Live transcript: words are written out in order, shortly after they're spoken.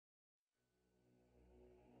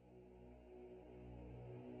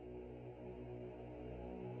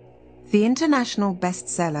The international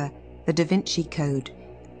bestseller, The DaVinci Code,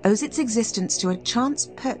 owes its existence to a chance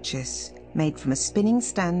purchase made from a spinning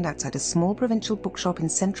stand outside a small provincial bookshop in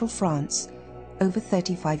central France over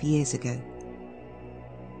 35 years ago.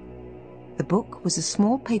 The book was a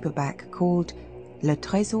small paperback called Le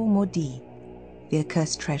Trésor Maudit, The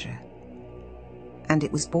Accursed Treasure, and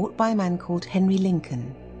it was bought by a man called Henry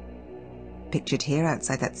Lincoln, pictured here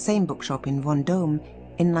outside that same bookshop in Bornholm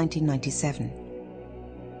in 1997.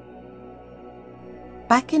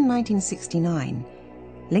 Back in 1969,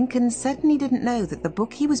 Lincoln certainly didn't know that the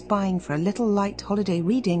book he was buying for a little light holiday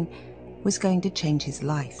reading was going to change his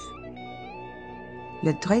life.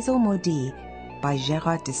 Le Trésor Maudit by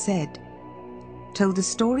Gérard de Sède told the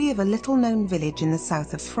story of a little-known village in the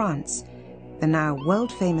south of France, the now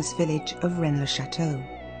world-famous village of Rennes-le-Château.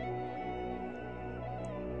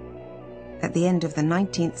 At the end of the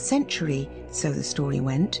 19th century, so the story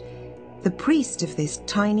went, the priest of this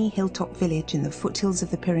tiny hilltop village in the foothills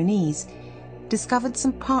of the Pyrenees discovered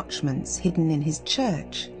some parchments hidden in his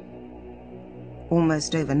church.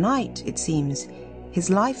 Almost overnight, it seems,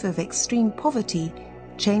 his life of extreme poverty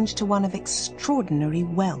changed to one of extraordinary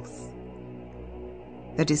wealth.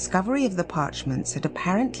 The discovery of the parchments had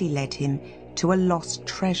apparently led him to a lost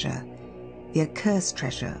treasure, the accursed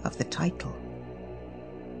treasure of the title.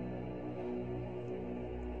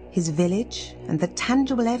 His village and the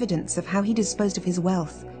tangible evidence of how he disposed of his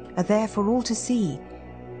wealth are there for all to see.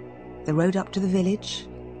 The road up to the village,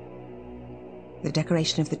 the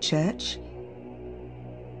decoration of the church,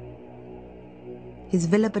 his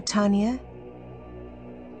Villa Britannia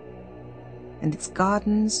and its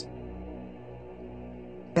gardens,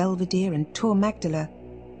 Belvedere and Tour Magdala,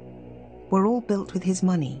 were all built with his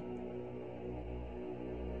money.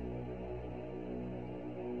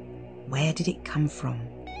 Where did it come from?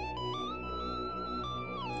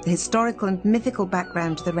 The historical and mythical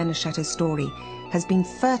background to the Rennes-le-Château story has been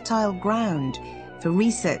fertile ground for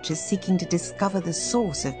researchers seeking to discover the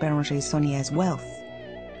source of Béranger Saunier's wealth.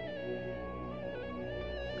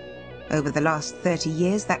 Over the last 30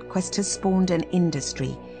 years, that quest has spawned an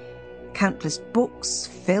industry. Countless books,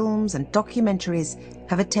 films, and documentaries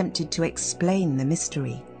have attempted to explain the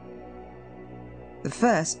mystery. The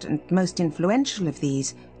first and most influential of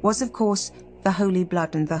these was, of course, The Holy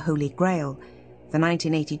Blood and the Holy Grail, the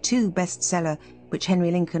 1982 bestseller which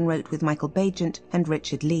Henry Lincoln wrote with Michael Baigent and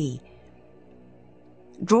Richard Lee.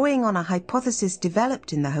 Drawing on a hypothesis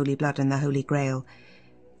developed in The Holy Blood and the Holy Grail,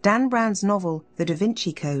 Dan Brown's novel The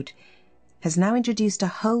DaVinci Code has now introduced a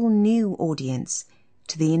whole new audience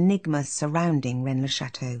to the enigma surrounding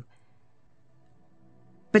Rennes-le-Château.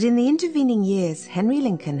 But in the intervening years, Henry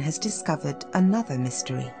Lincoln has discovered another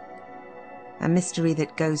mystery, a mystery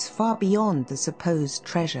that goes far beyond the supposed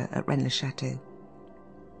treasure at Rennes-le-Château.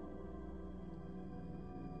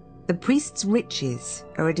 The priest's riches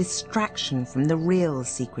are a distraction from the real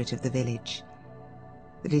secret of the village,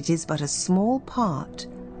 that it is but a small part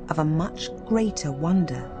of a much greater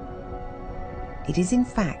wonder. It is, in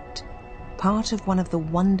fact, part of one of the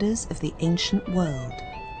wonders of the ancient world.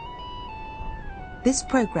 This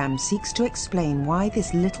programme seeks to explain why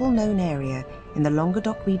this little-known area in the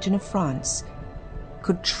Languedoc region of France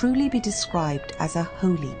could truly be described as a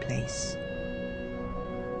holy place.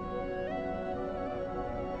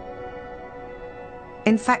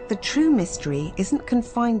 In fact, the true mystery isn't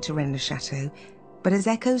confined to Rennes-le-Château, but has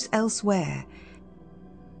echoes elsewhere,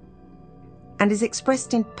 and is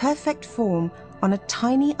expressed in perfect form on a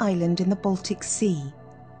tiny island in the Baltic Sea.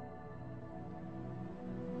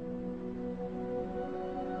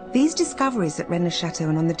 These discoveries at Rennes-le-Château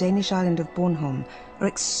and on the Danish island of Bornholm are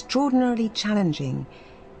extraordinarily challenging,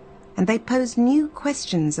 and they pose new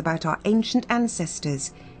questions about our ancient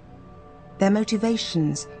ancestors, their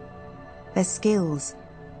motivations, their skills,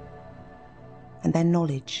 and their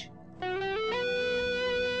knowledge.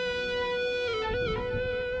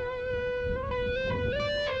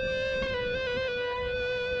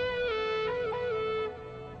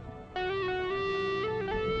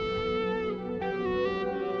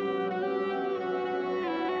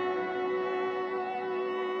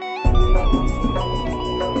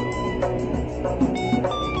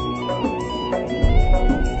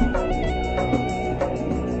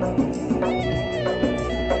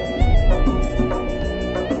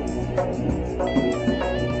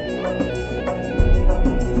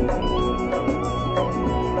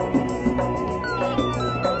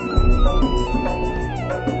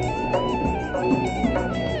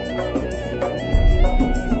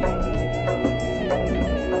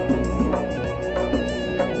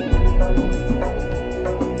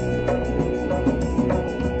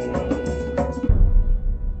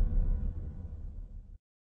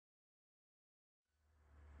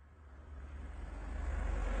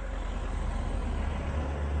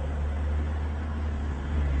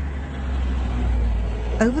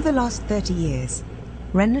 Over the last 30 years,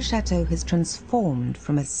 Rennes-le-Château has transformed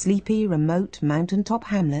from a sleepy, remote mountaintop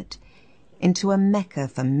hamlet into a mecca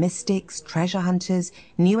for mystics, treasure hunters,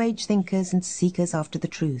 New Age thinkers and seekers after the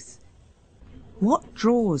truth. What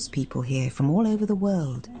draws people here from all over the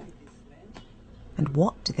world? And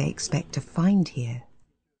what do they expect to find here?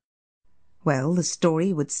 Well, the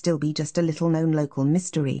story would still be just a little-known local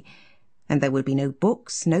mystery, and there would be no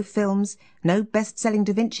books, no films, no best-selling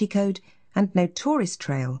DaVinci Code, and no tourist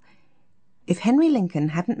trail if Henry Lincoln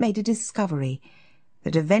hadn't made a discovery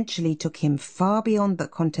that eventually took him far beyond the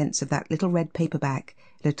contents of that little red paperback,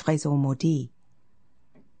 Le Trésor Maudit.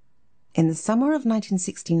 In the summer of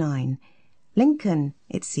 1969, Lincoln,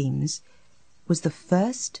 it seems, was the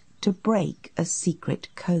first to break a secret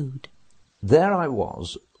code. There I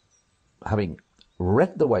was, having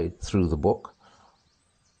read the way through the book,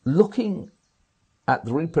 looking at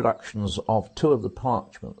the reproductions of two of the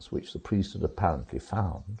parchments which the priest had apparently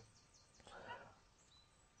found.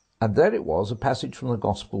 And there it was, a passage from the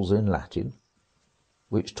Gospels in Latin,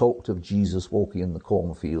 which talked of Jesus walking in the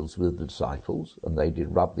cornfields with the disciples, and they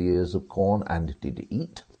did rub the ears of corn and did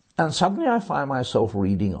eat. And suddenly I find myself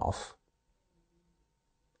reading off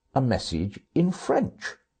a message in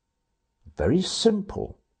French. Very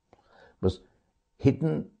simple. It was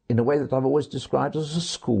hidden in a way that I've always described as a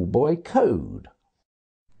schoolboy code.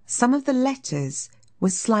 Some of the letters were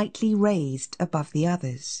slightly raised above the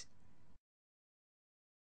others.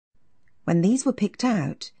 When these were picked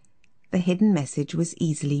out, the hidden message was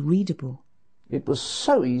easily readable. It was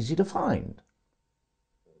so easy to find.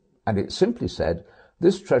 And it simply said,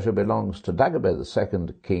 "This treasure belongs to Dagobert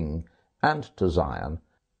II, king, and to Zion,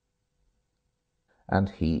 and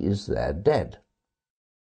he is there dead."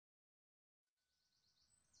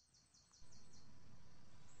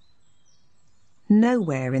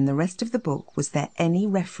 Nowhere in the rest of the book was there any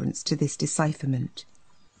reference to this decipherment.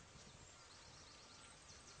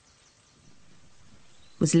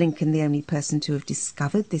 Was Lincoln the only person to have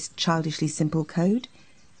discovered this childishly simple code?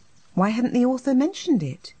 Why hadn't the author mentioned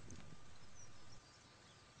it?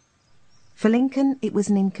 For Lincoln, it was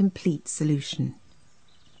an incomplete solution.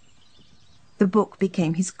 The book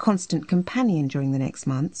became his constant companion during the next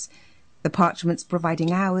months, the parchments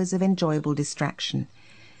providing hours of enjoyable distraction.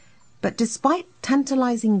 But despite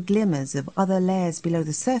tantalizing glimmers of other layers below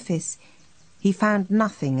the surface, he found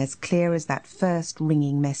nothing as clear as that first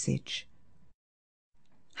ringing message.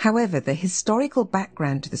 However, the historical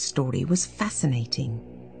background to the story was fascinating.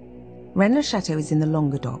 Rennes-le-Château is in the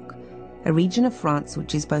Languedoc, a region of France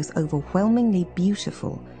which is both overwhelmingly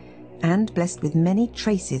beautiful and blessed with many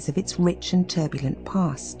traces of its rich and turbulent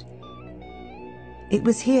past. It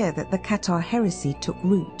was here that the Cathar heresy took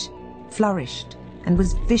root, flourished, and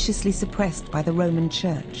was viciously suppressed by the Roman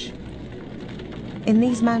Church. In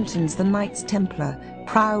these mountains, the Knights Templar,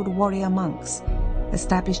 proud warrior monks,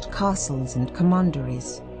 established castles and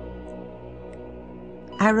commanderies.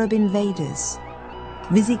 Arab invaders,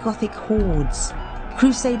 Visigothic hordes,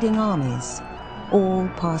 crusading armies, all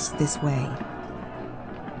passed this way.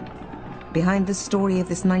 Behind the story of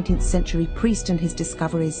this 19th century priest and his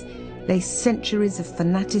discoveries lay centuries of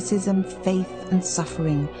fanaticism, faith and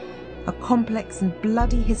suffering, a complex and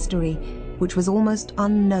bloody history which was almost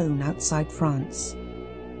unknown outside France.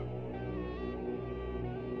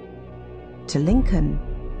 To Lincoln,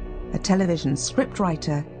 a television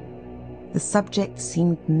scriptwriter, the subject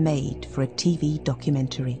seemed made for a TV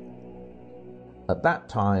documentary. At that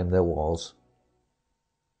time there was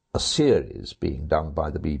a series being done by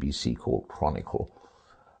the BBC called Chronicle,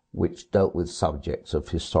 which dealt with subjects of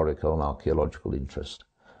historical and archaeological interest.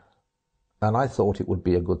 And I thought it would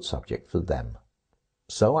be a good subject for them.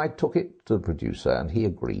 So I took it to the producer and he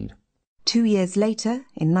agreed. 2 years later,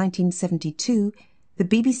 in 1972, the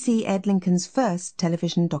BBC aired Lincoln's first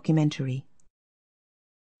television documentary.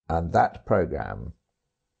 And that programme,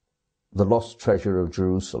 The Lost Treasure of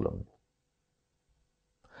Jerusalem,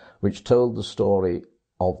 which told the story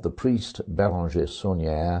of the priest Béranger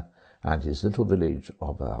Saunière and his little village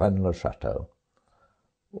of Rennes-le-Château,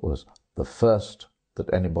 was the first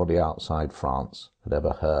that anybody outside France had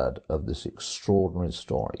ever heard of this extraordinary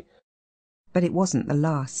story. But it wasn't the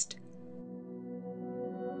last.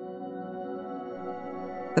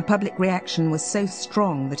 The public reaction was so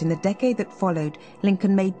strong that in the decade that followed,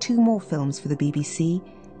 Lincoln made 2 more films for the BBC,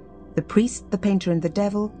 The Priest, the Painter and the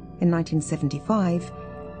Devil in 1975,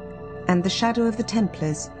 and The Shadow of the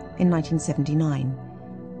Templars in 1979.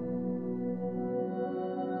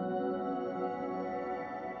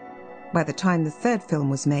 By the time the third film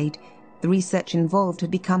was made, the research involved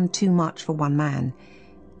had become too much for one man,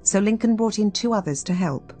 so Lincoln brought in 2 others to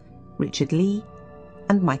help, Richard Lee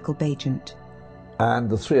and Michael Baigent.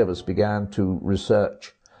 And the three of us began to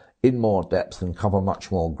research in more depth and cover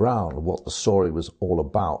much more ground what the story was all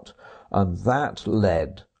about. And that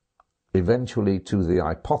led eventually to the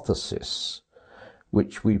hypothesis,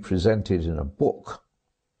 which we presented in a book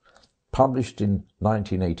published in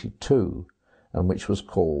 1982, and which was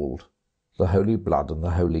called The Holy Blood and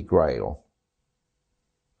the Holy Grail.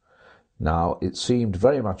 Now, it seemed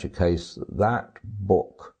very much a case that that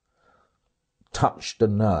book touched a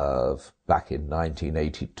nerve back in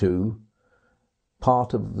 1982,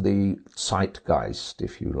 part of the zeitgeist,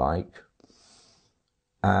 if you like,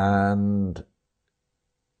 and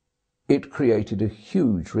it created a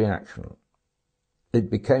huge reaction. It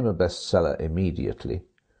became a bestseller immediately.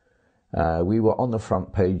 We were on the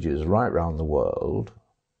front pages right around the world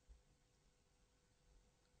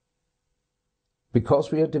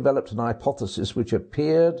because we had developed an hypothesis which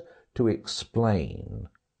appeared to explain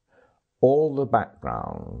all the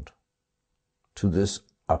background to this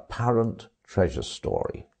apparent treasure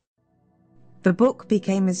story. The book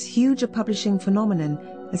became as huge a publishing phenomenon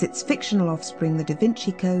as its fictional offspring, the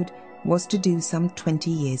DaVinci Code, was to do some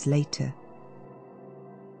 20 years later.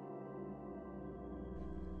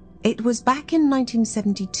 It was back in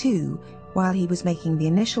 1972, while he was making the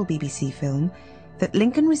initial BBC film, that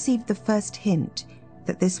Lincoln received the first hint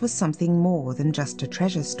that this was something more than just a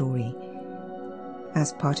treasure story.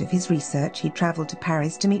 As part of his research, he travelled to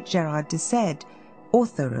Paris to meet Gérard de Sède,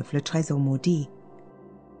 author of Le Trésor Maudit.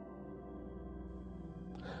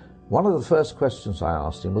 One of the first questions I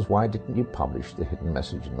asked him was, why didn't you publish the hidden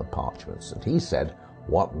message in the parchments? And he said,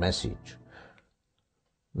 what message?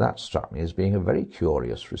 That struck me as being a very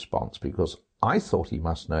curious response, because I thought he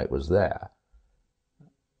must know it was there.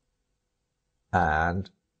 And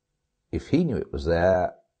if he knew it was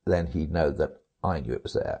there, then he'd know that I knew it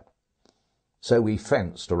was there. So we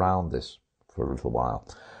fenced around this for a little while.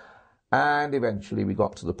 And eventually we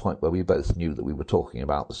got to the point where we both knew that we were talking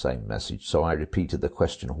about the same message. So I repeated the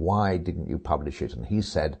question, why didn't you publish it? And he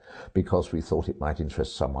said, because we thought it might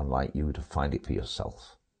interest someone like you to find it for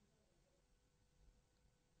yourself.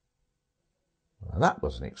 And that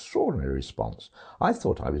was an extraordinary response. I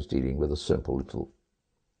thought I was dealing with a simple little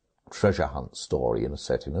treasure hunt story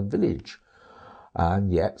set in a village.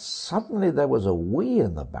 And yet suddenly there was a we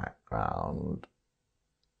in the background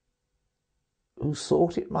who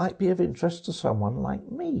thought it might be of interest to someone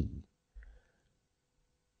like me.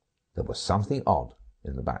 There was something odd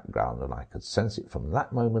in the background, and I could sense it from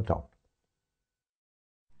that moment on.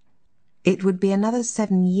 It would be another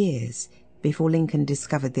 7 years before Lincoln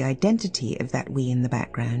discovered the identity of that we in the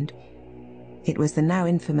background. It was the now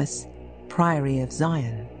infamous Priory of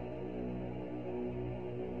Zion.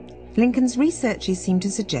 Lincoln's researches seem to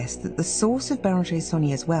suggest that the source of Béranger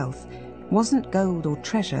Saunier's wealth wasn't gold or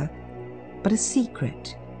treasure, but a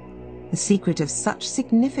secret of such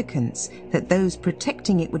significance that those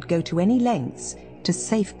protecting it would go to any lengths to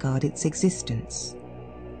safeguard its existence.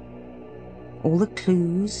 All the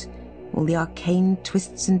clues, all the arcane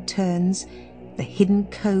twists and turns, the hidden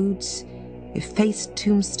codes, effaced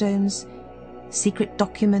tombstones, secret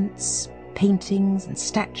documents, paintings and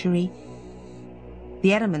statuary,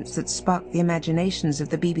 the elements that sparked the imaginations of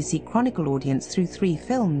the BBC Chronicle audience through 3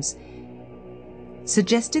 films,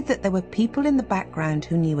 suggested that there were people in the background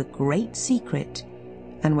who knew a great secret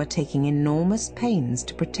and were taking enormous pains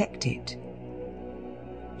to protect it.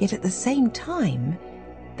 Yet at the same time,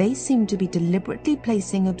 they seemed to be deliberately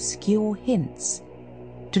placing obscure hints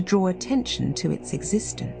to draw attention to its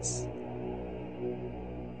existence.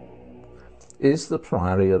 Is the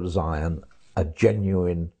Priory of Zion a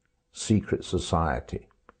genuine secret society,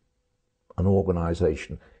 an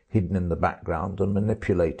organisation hidden in the background and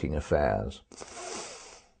manipulating affairs?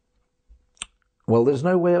 Well, there's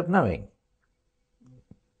no way of knowing.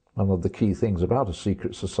 One of the key things about a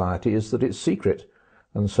secret society is that it's secret,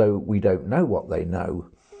 and so we don't know what they know.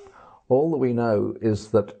 All that we know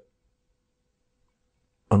is that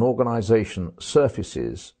an organisation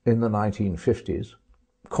surfaces in the 1950s,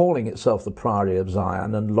 calling itself the Priory of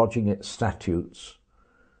Zion and lodging its statutes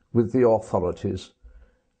with the authorities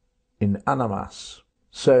in Annemasse.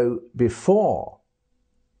 So before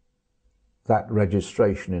that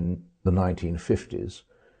registration in the 1950s,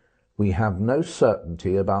 we have no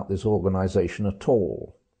certainty about this organisation at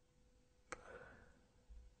all.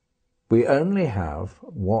 We only have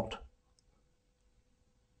what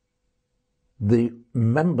the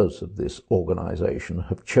members of this organisation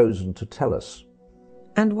have chosen to tell us.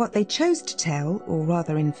 And what they chose to tell, or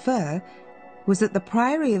rather infer, was that the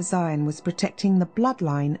Priory of Zion was protecting the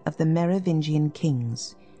bloodline of the Merovingian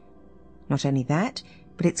kings. Not only that,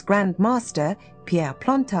 but its Grand Master, Pierre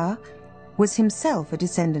Plantard, was himself a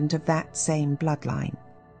descendant of that same bloodline.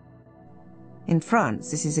 In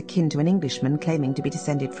France, this is akin to an Englishman claiming to be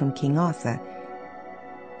descended from King Arthur,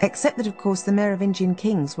 except that, of course, the Merovingian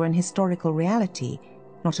kings were an historical reality,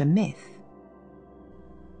 not a myth.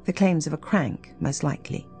 The claims of a crank, most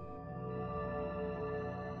likely.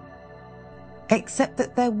 Except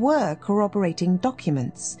that there were corroborating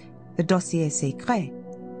documents, the dossier secret.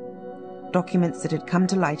 Documents that had come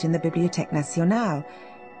to light in the Bibliothèque Nationale,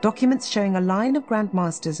 documents showing a line of Grand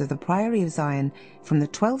Masters of the Priory of Zion from the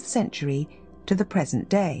 12th century to the present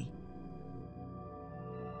day.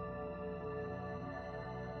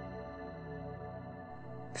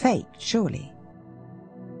 Faked, surely.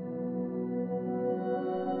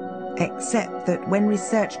 Except that when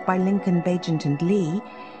researched by Lincoln, Baigent and Lee,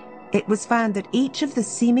 it was found that each of the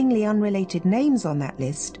seemingly unrelated names on that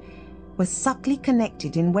list was subtly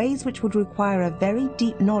connected in ways which would require a very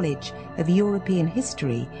deep knowledge of European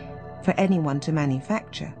history for anyone to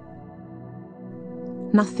manufacture.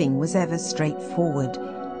 Nothing was ever straightforward,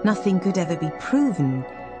 nothing could ever be proven,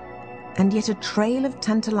 and yet a trail of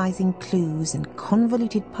tantalizing clues and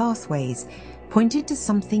convoluted pathways pointed to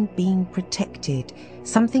something being protected,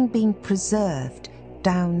 something being preserved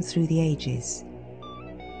down through the ages.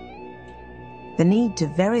 The need to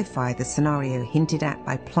verify the scenario hinted at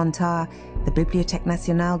by Plantard, the Bibliothèque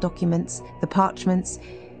Nationale documents, the parchments,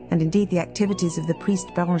 and indeed the activities of the priest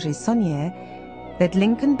Béranger Saunière, led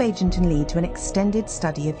Lincoln, Baigent and Lee to an extended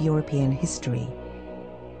study of European history.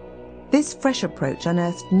 This fresh approach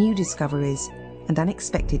unearthed new discoveries and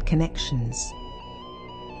unexpected connections.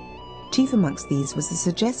 Chief amongst these was the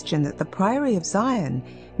suggestion that the Priory of Zion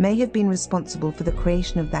may have been responsible for the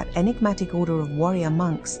creation of that enigmatic order of warrior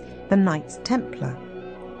monks, the Knights Templar.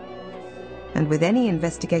 And with any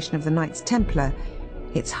investigation of the Knights Templar,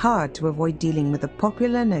 it's hard to avoid dealing with the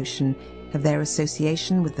popular notion of their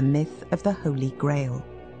association with the myth of the Holy Grail.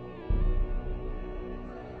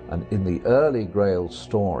 And in the early Grail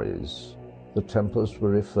stories, the Templars were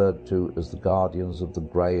referred to as the guardians of the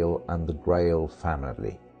Grail and the Grail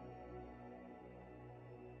family.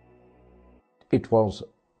 It was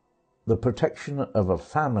the protection of a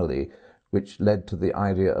family which led to the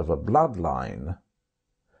idea of a bloodline,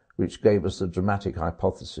 which gave us the dramatic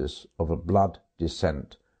hypothesis of a blood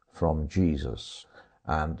descent from Jesus,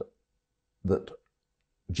 and that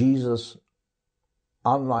Jesus,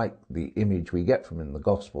 unlike the image we get from him in the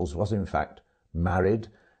Gospels, was in fact married,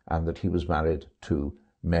 and that he was married to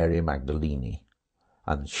Mary Magdalene,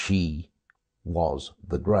 and she was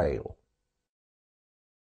the Grail.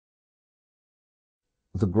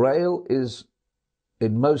 The Grail is,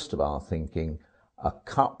 in most of our thinking, a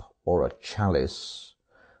cup or a chalice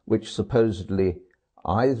which supposedly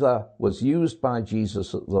either was used by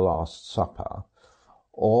Jesus at the Last Supper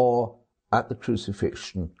or at the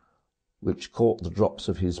crucifixion, which caught the drops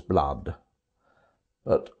of his blood.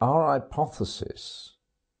 But our hypothesis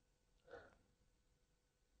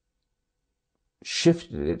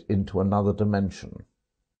shifted it into another dimension.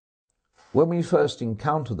 When we first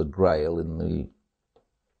encounter the Grail in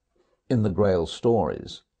the Grail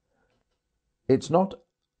stories, it's not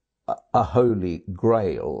a holy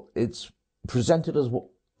grail, it's presented as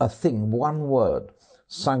a thing, one word,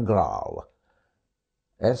 Sangral,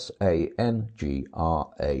 S-A-N-G-R-A-A-L,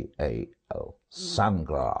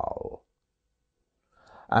 Sangral.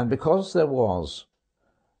 And because there was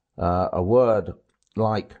a word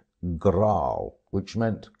like Graal, which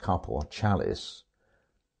meant cup or chalice,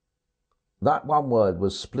 that one word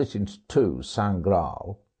was split into two,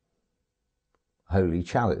 Sangral, holy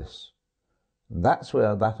chalice. And that's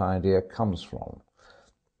where that idea comes from.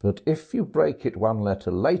 But if you break it one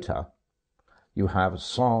letter later, you have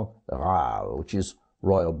sang royal, which is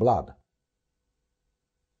royal blood.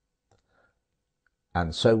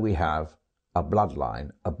 And so we have a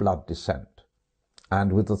bloodline, a blood descent.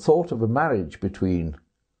 And with the thought of a marriage between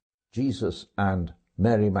Jesus and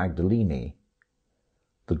Mary Magdalene,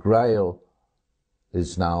 the Grail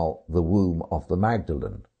is now the womb of the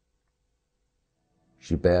Magdalene.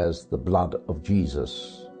 She bears the blood of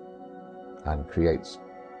Jesus and creates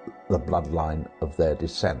the bloodline of their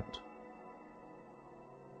descent.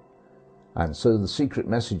 And so the secret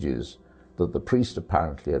messages that the priest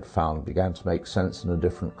apparently had found began to make sense in a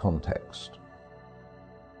different context.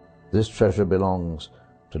 This treasure belongs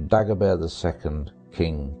to Dagobert II,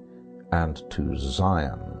 king, and to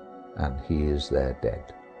Zion, and he is there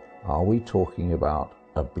dead. Are we talking about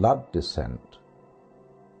a blood descent?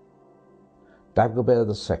 Dagobert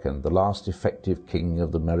II, the last effective king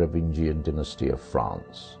of the Merovingian dynasty of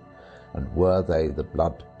France, and were they the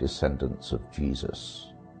blood descendants of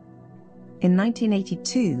Jesus? In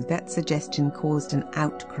 1982, that suggestion caused an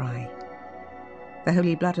outcry. The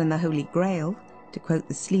Holy Blood and the Holy Grail, to quote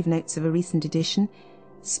the sleeve notes of a recent edition,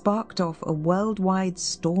 sparked off a worldwide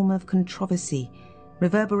storm of controversy,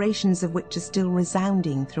 reverberations of which are still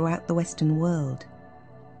resounding throughout the Western world.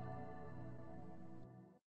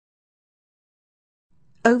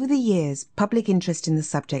 Over the years, public interest in the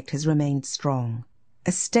subject has remained strong.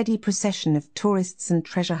 A steady procession of tourists and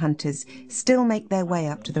treasure hunters still make their way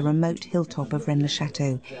up to the remote hilltop of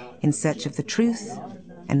Rennes-le-Château in search of the truth,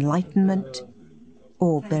 enlightenment,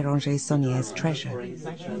 or Béranger Saunière's treasure.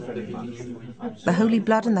 The Holy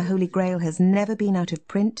Blood and the Holy Grail has never been out of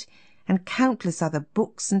print, and countless other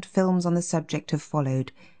books and films on the subject have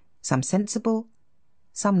followed, some sensible,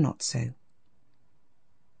 some not so.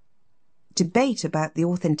 Debate about the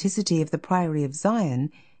authenticity of the Priory of Zion,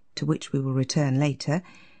 to which we will return later,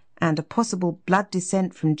 and a possible blood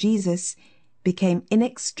descent from Jesus became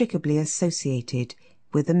inextricably associated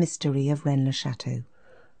with the mystery of Rennes-le-Château.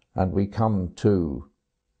 And we come to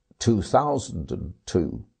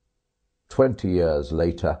 2002, 20 years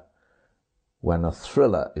later, when a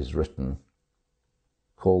thriller is written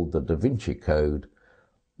called the DaVinci Code,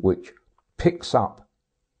 which picks up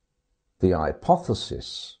the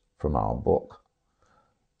hypothesis from our book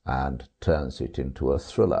and turns it into a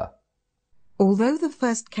thriller. Although the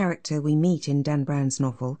first character we meet in Dan Brown's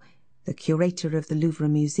novel, the curator of the Louvre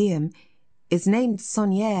Museum, is named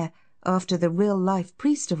Saunière after the real-life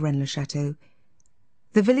priest of Rennes-le-Château,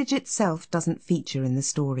 the village itself doesn't feature in the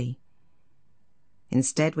story.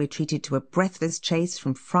 Instead, we're treated to a breathless chase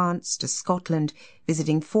from France to Scotland,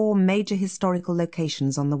 visiting 4 major historical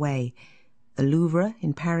locations on the way: the Louvre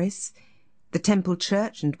in Paris, the Temple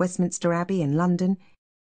Church and Westminster Abbey in London,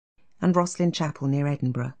 and Rosslyn Chapel near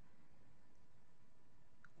Edinburgh.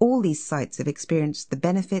 All these sites have experienced the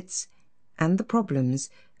benefits and the problems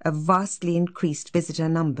of vastly increased visitor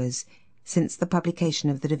numbers since the publication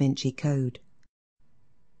of the DaVinci Code.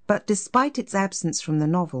 But despite its absence from the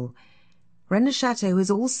novel, Rennes-le-Château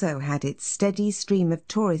has also had its steady stream of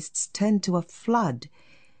tourists turned to a flood,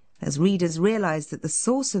 as readers realise that the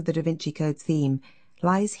source of the Da Vinci Code theme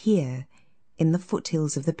lies here, in the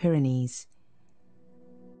foothills of the Pyrenees.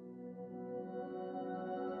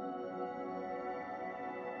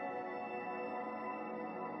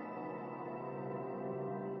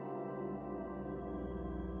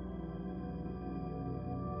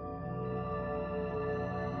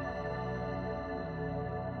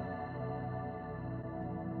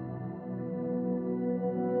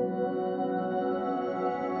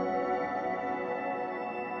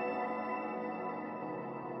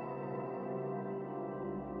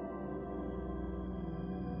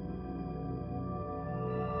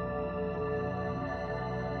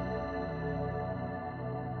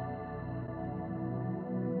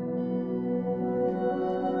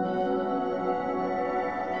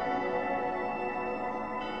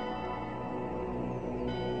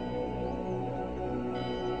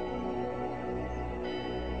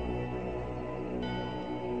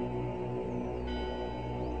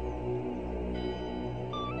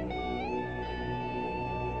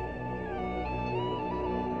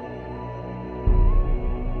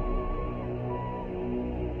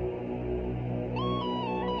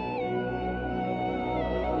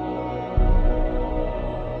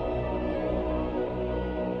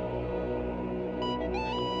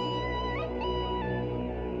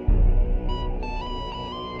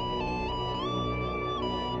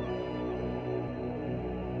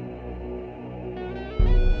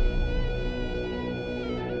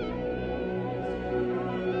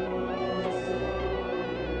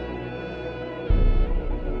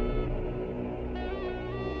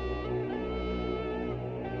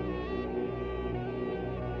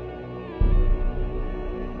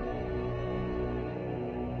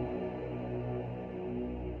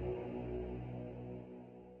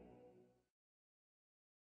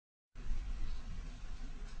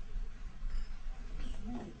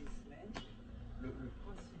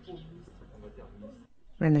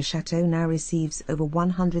 Rennes-le-Château now receives over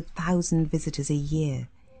 100,000 visitors a year.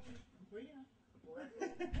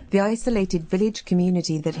 The isolated village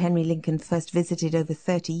community that Henry Lincoln first visited over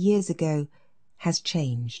 30 years ago has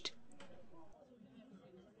changed.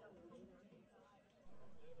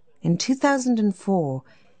 In 2004,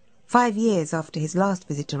 5 years after his last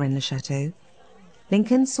visit to Rennes-le-Château,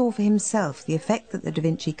 Lincoln saw for himself the effect that the Da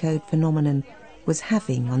Vinci Code phenomenon was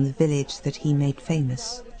having on the village that he made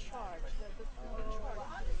famous.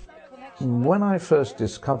 When I first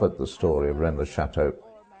discovered the story of Rennes-le-Château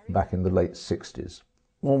back in the late 60s,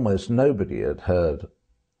 almost nobody had heard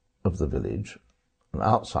of the village, and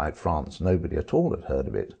outside France nobody at all had heard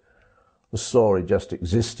of it. The story just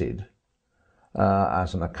existed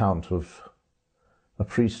as an account of a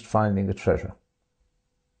priest finding a treasure.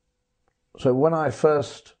 So when I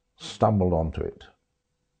first stumbled onto it,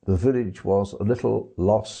 the village was a little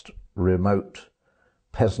lost, remote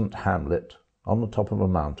peasant hamlet on the top of a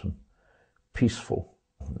mountain, peaceful.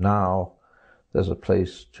 Now there's a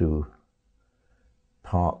place to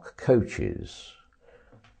park coaches.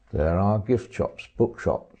 There are gift shops,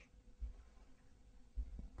 bookshops,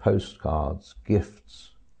 postcards, gifts.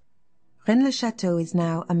 Rennes-le-Château is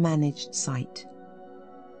now a managed site.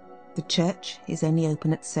 The church is only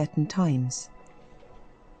open at certain times.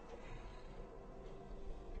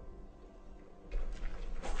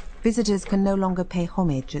 Visitors can no longer pay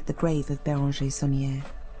homage at the grave of Béranger-Saunière.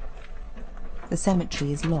 The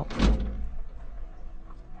cemetery is locked.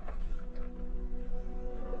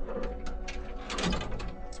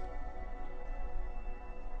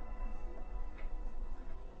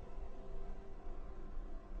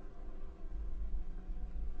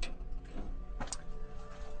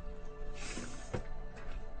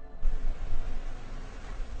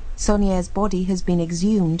 Saunière's body has been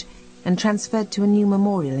exhumed and transferred to a new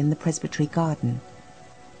memorial in the presbytery garden.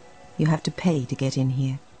 You have to pay to get in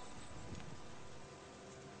here.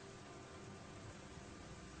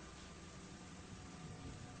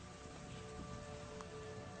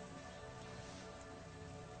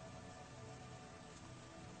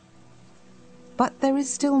 But there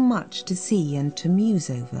is still much to see and to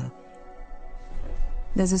muse over.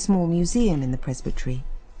 There's a small museum in the presbytery.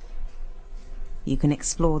 You can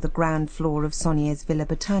explore the ground floor of Saunière's Villa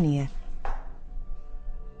Britannia.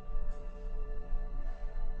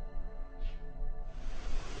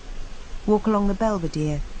 Walk along the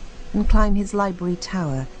Belvedere and climb his library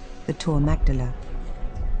tower, the Tour Magdala.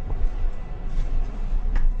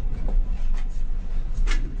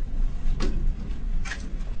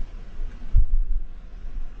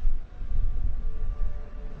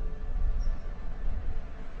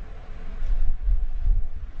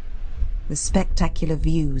 The spectacular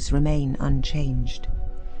views remain unchanged.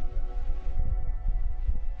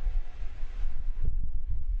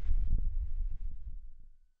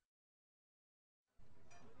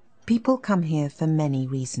 People come here for many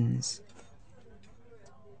reasons.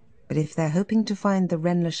 But if they're hoping to find the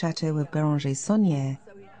Rennes-le-Château of Béranger-Saunière,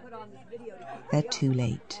 they're too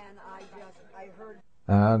late.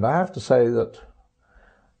 And I have to say that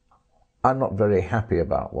I'm not very happy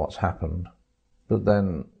about what's happened, but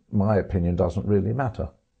then my opinion doesn't really matter.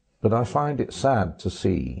 But I find it sad to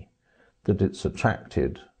see that it's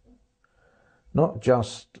attracted not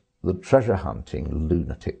just the treasure-hunting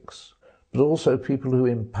lunatics, but also people who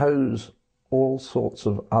impose all sorts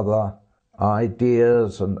of other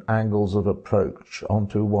ideas and angles of approach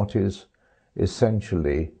onto what is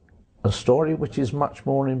essentially a story which is much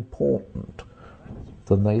more important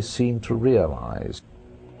than they seem to realize.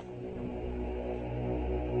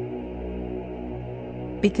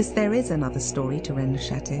 Because there is another story to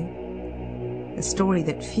Rennes-le-Château, a story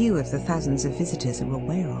that few of the thousands of visitors are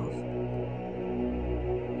aware of.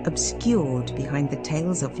 Obscured behind the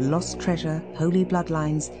tales of lost treasure, holy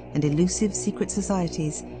bloodlines, and elusive secret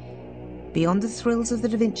societies, beyond the thrills of the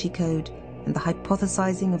DaVinci Code and the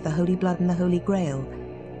hypothesizing of the Holy Blood and the Holy Grail,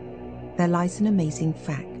 there lies an amazing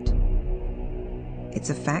fact.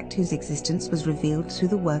 It's a fact whose existence was revealed through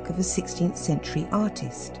the work of a 16th century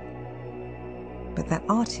artist. But that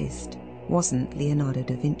artist wasn't Leonardo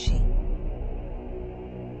da Vinci.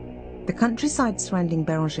 The countryside surrounding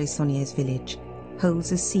Béranger-Saunière's village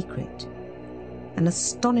holds a secret, an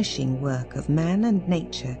astonishing work of man and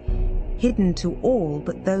nature, hidden to all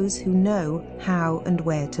but those who know how and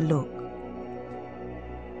where to look.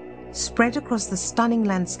 Spread across the stunning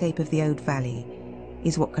landscape of the Aude Valley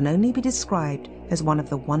is what can only be described as one of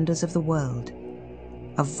the wonders of the world.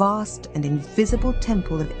 A vast and invisible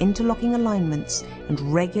temple of interlocking alignments and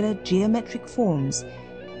regular geometric forms,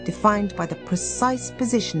 defined by the precise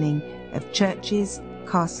positioning of churches,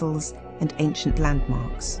 castles, and ancient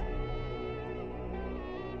landmarks.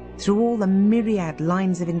 Through all the myriad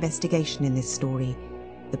lines of investigation in this story,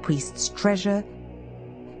 the priest's treasure,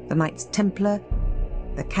 the Knights Templar,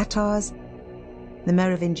 the Cathars, the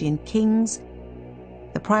Merovingian kings,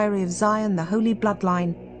 the Priory of Zion, the Holy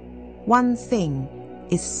Bloodline, one thing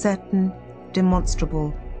is certain,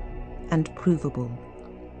 demonstrable, and provable.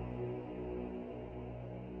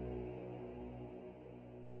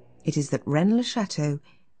 It is that Rennes-le-Château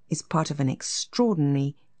is part of an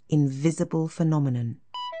extraordinary, invisible phenomenon.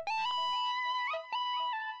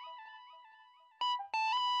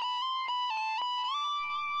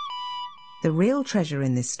 The real treasure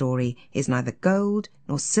in this story is neither gold,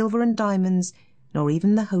 nor silver and diamonds, nor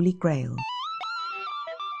even the Holy Grail.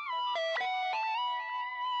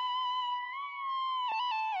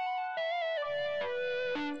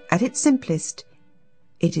 At its simplest,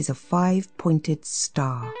 it is a 5-pointed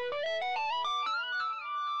star.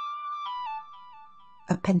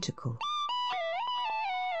 A pentacle.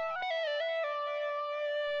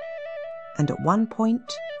 And at one point,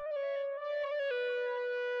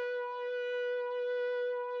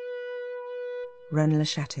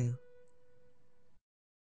 Rennes-le-Château.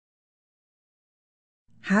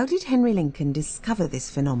 How did Henry Lincoln discover this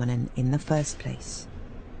phenomenon in the first place?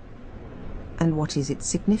 And what is its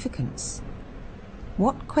significance?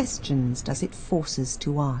 What questions does it force us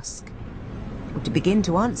to ask? Well, to begin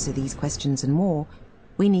to answer these questions and more,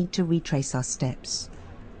 we need to retrace our steps.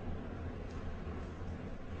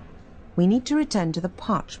 We need to return to the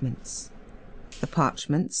parchments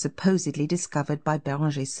supposedly discovered by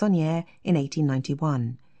Béranger-Saunière in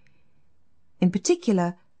 1891. In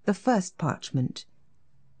particular, the first parchment,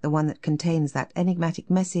 the one that contains that enigmatic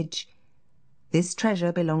message, "This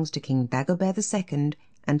treasure belongs to King Dagobert II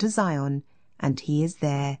and to Zion, and he is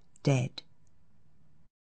there dead."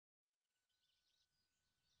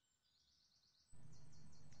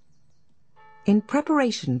 In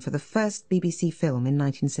preparation for the first BBC film in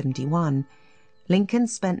 1971, Lincoln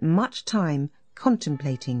spent much time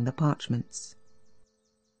contemplating the parchments.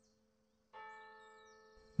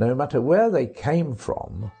 No matter where they came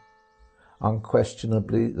from,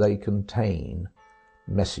 unquestionably they contain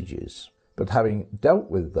messages. But having dealt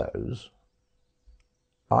with those,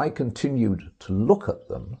 I continued to look at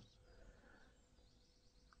them,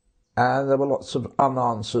 and there were lots of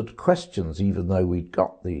unanswered questions, even though we'd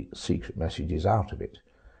got the secret messages out of it.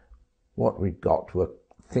 What we'd got were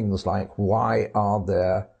things like, why are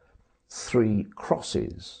there 3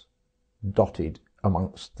 crosses dotted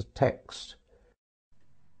amongst the text?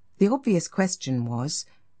 The obvious question was,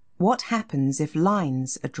 what happens if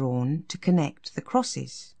lines are drawn to connect the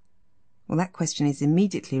crosses? Well, that question is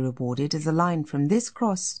immediately rewarded as a line from this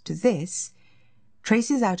cross to this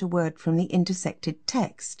traces out a word from the intersected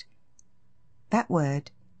text. That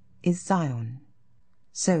word is Zion.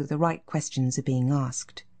 So the right questions are being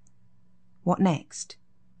asked. What next?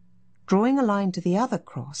 Drawing a line to the other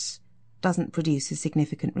cross doesn't produce a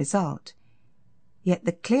significant result, yet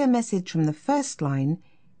the clear message from the first line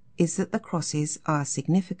is that the crosses are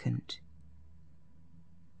significant.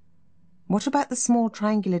 What about the small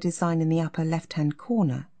triangular design in the upper left-hand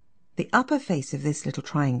corner? The upper face of this little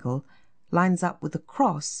triangle lines up with the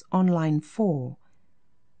cross on line 4,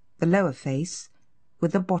 the lower face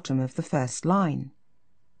with the bottom of the first line.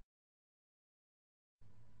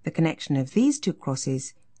 The connection of these 2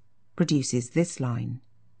 crosses produces this line.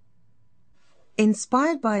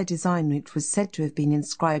 Inspired by a design which was said to have been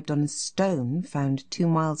inscribed on a stone found 2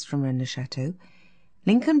 miles from Rennes-le-Château,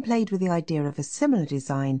 Lincoln played with the idea of a similar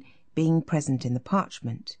design being present in the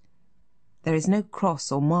parchment. There is no cross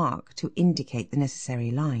or mark to indicate the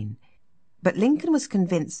necessary line, but Lincoln was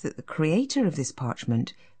convinced that the creator of this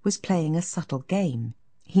parchment was playing a subtle game.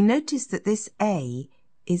 He noticed that this A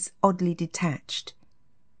is oddly detached,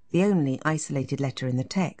 the only isolated letter in the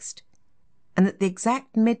text, and that the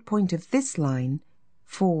exact midpoint of this line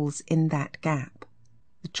falls in that gap.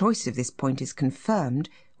 The choice of this point is confirmed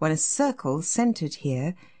when a circle centred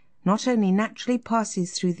here not only naturally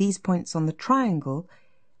passes through these points on the triangle,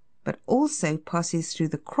 but also passes through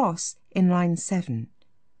the cross in line 7.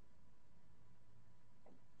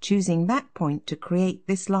 Choosing that point to create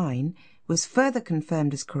this line was further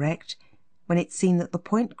confirmed as correct when it's seen that the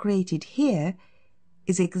point created here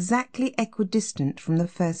is exactly equidistant from the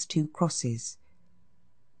first 2 crosses.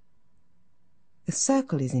 A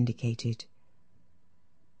circle is indicated.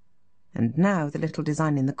 And now the little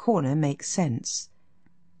design in the corner makes sense.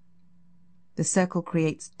 The circle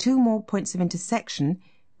creates 2 more points of intersection,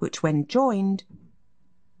 which when joined,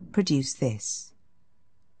 produce this.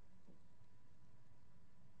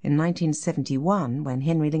 In 1971, when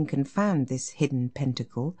Henry Lincoln found this hidden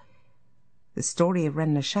pentacle, the story of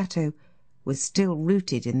Rennes-le-Château was still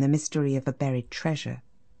rooted in the mystery of a buried treasure.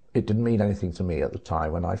 It didn't mean anything to me at the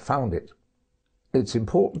time when I found it. It's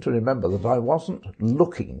important to remember that I wasn't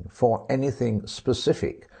looking for anything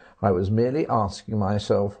specific. I was merely asking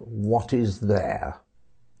myself, what is there?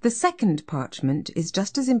 The second parchment is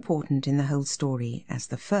just as important in the whole story as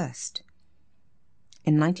the first.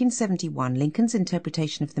 In 1971, Lincoln's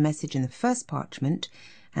interpretation of the message in the first parchment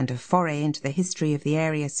and a foray into the history of the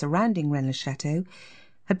area surrounding Rennes-le-Château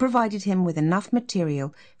had provided him with enough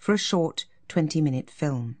material for a short 20-minute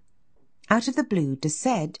film. Out of the blue, de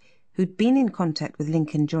Sède, who'd been in contact with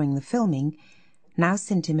Lincoln during the filming, now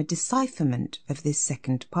sent him a decipherment of this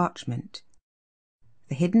second parchment.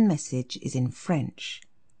 The hidden message is in French.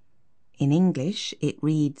 In English, it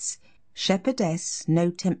reads, "Shepherdess,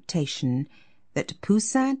 no temptation, that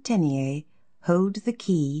Poussin Teniers hold the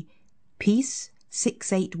key, piece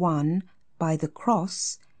 681, by the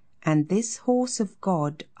cross, and this horse of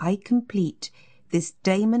God I complete, this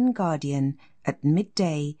daemon guardian, at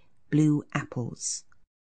midday blue apples.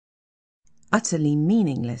 Utterly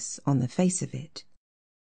meaningless on the face of it.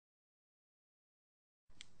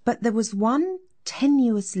 But there was one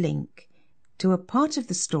tenuous link to a part of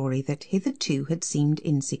the story that hitherto had seemed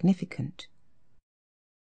insignificant.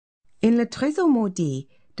 In Le Trésor Maudit,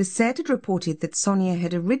 de Sède had reported that Saunière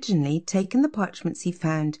had originally taken the parchments he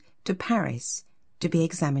found to Paris to be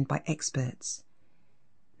examined by experts.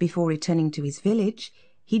 Before returning to his village,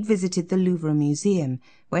 he'd visited the Louvre Museum,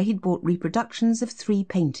 where he'd bought reproductions of 3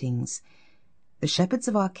 paintings: The Shepherds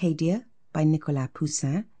of Arcadia by Nicolas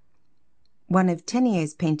Poussin, one of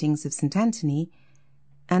Tenier's paintings of St. Anthony,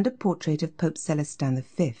 and a portrait of Pope Celestin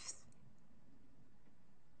V.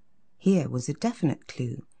 Here was a definite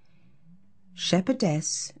clue.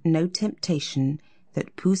 Shepherdess, no temptation,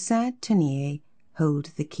 that Poussin Teniers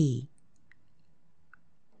hold the key.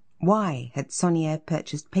 Why had Saunière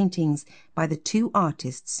purchased paintings by the 2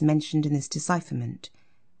 artists mentioned in this decipherment?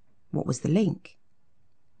 What was the link?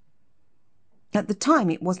 At the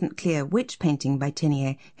time it wasn't clear which painting by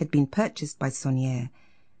Teniers had been purchased by Saunière,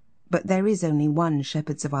 but there is only one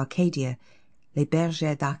Shepherds of Arcadia, Les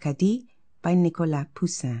Bergers d'Arcadie, by Nicolas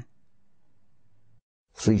Poussin.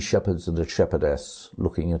 3 shepherds and a shepherdess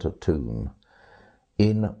looking at a tomb,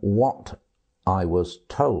 in what I was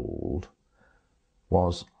told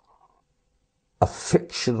was a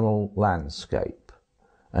fictional landscape,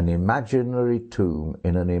 an imaginary tomb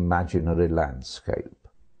in an imaginary landscape.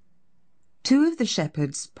 2 of the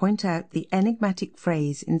shepherds point out the enigmatic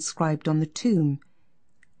phrase inscribed on the tomb,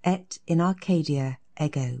 Et in Arcadia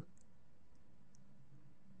ego.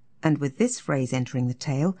 And with this phrase entering the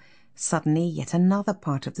tale, suddenly yet another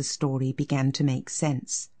part of the story began to make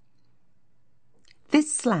sense.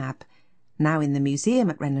 This slab, now in the museum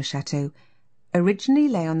at Rennes-le-Château, originally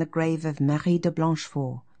lay on the grave of Marie de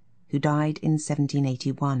Blanchefort, who died in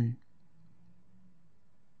 1781.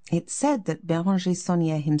 It's said that Béranger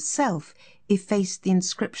Saunière himself effaced the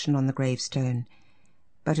inscription on the gravestone,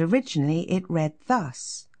 but originally it read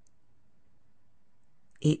thus.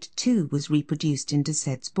 It too was reproduced in de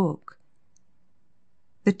Sède's book.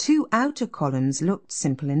 The 2 outer columns looked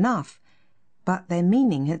simple enough, but their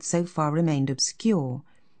meaning had so far remained obscure.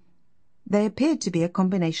 They appeared to be a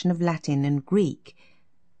combination of Latin and Greek,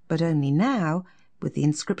 but only now, with the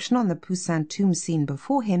inscription on the Poussin tomb seen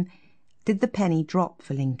before him, did the penny drop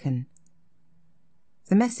for Lincoln.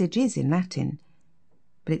 The message is in Latin,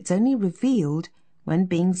 but it's only revealed when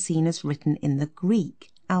being seen as written in the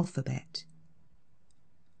Greek alphabet.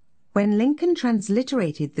 When Lincoln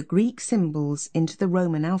transliterated the Greek symbols into the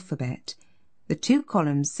Roman alphabet, the 2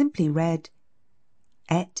 columns simply read,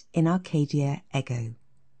 Et in Arcadia ego.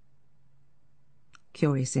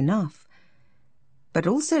 Curious enough, but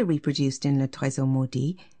also reproduced in Le Trésor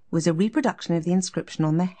Maudit was a reproduction of the inscription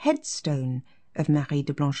on the headstone of Marie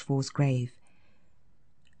de Blanchefort's grave.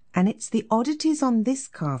 And it's the oddities on this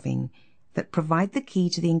carving that provide the key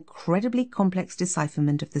to the incredibly complex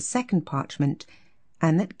decipherment of the second parchment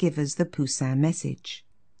and that give us the Poussin message.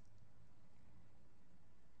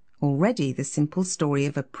 Already the simple story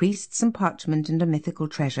of a priest, some parchment and a mythical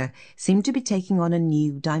treasure seemed to be taking on a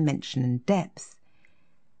new dimension and depth.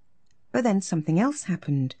 But then something else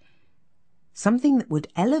happened. Something that would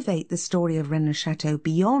elevate the story of Rennes-le-Château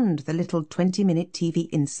beyond the little 20-minute TV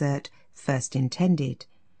insert first intended.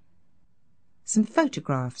 Some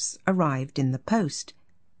photographs arrived in the post,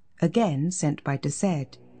 again sent by de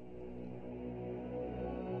Sède.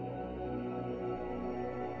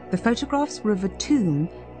 The photographs were of a tomb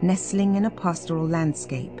nestling in a pastoral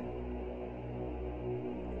landscape.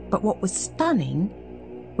 But what was stunning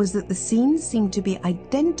was that the scenes seemed to be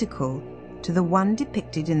identical to the one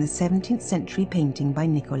depicted in the 17th century painting by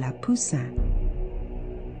Nicolas Poussin.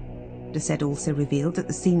 De Sède also revealed that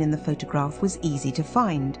the scene in the photograph was easy to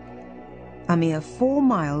find, a mere 4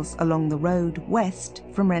 miles along the road west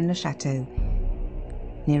from Rennes-le-Château,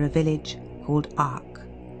 near a village called Arc.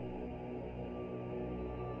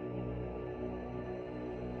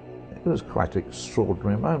 It was quite an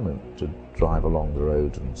extraordinary moment to drive along the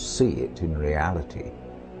road and see it in reality.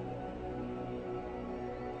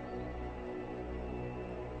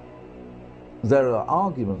 There are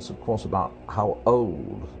arguments, of course, about how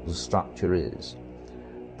old the structure is.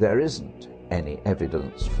 There isn't any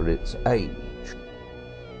evidence for its age.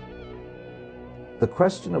 The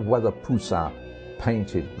question of whether Poussin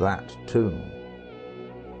painted that tomb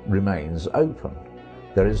remains open.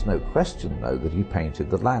 There is no question, though, that he painted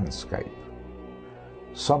the landscape.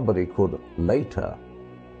 somebody could later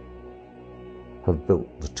have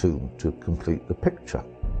built the tomb to complete the picture.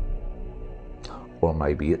 Or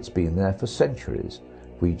maybe it's been there for centuries.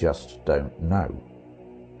 We just don't know.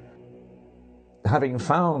 Having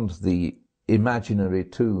found the imaginary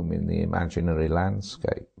tomb in the imaginary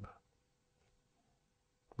landscape,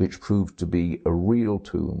 which proved to be a real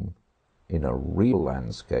tomb in a real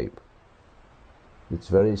landscape, it's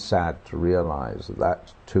very sad to realize that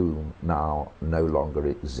that tomb now no longer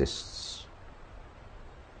exists.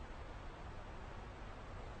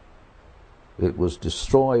 It was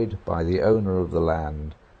destroyed by the owner of the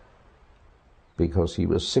land because he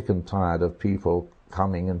was sick and tired of people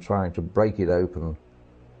coming and trying to break it open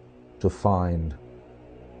to find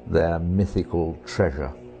their mythical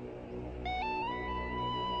treasure.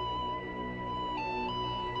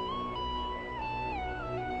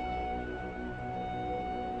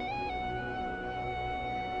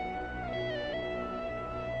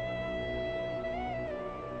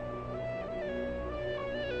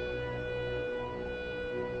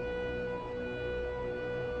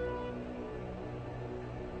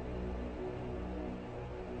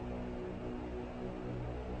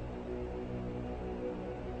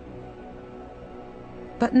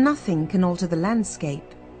 But nothing can alter the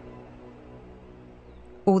landscape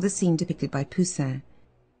or the scene depicted by Poussin.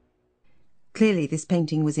 Clearly this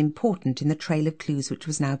painting was important in the trail of clues which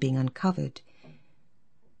was now being uncovered.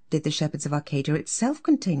 Did the Shepherds of Arcadia itself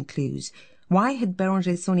contain clues? Why had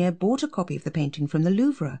Béranger Saunière bought a copy of the painting from the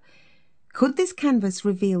Louvre? Could this canvas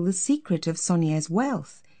reveal the secret of Saunière's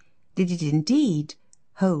wealth? Did it indeed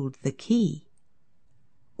hold the key?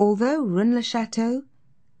 Although Rennes-le-Château,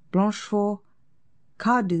 Blanchefort,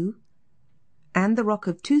 Cardoux, and the Rock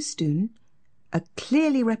of Toustoun are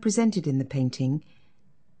clearly represented in the painting,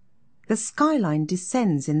 the skyline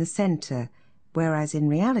descends in the centre, whereas in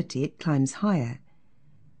reality it climbs higher.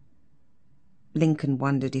 Lincoln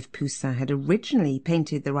wondered if Poussin had originally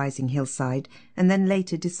painted the rising hillside and then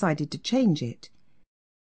later decided to change it.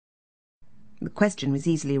 The question was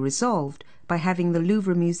easily resolved by having the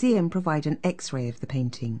Louvre Museum provide an X-ray of the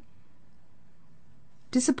painting.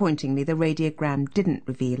 Disappointingly, the radiogram didn't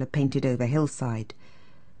reveal a painted-over hillside.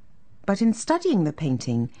 But in studying the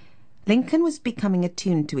painting, Lincoln was becoming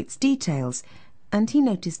attuned to its details, and he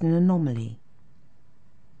noticed an anomaly.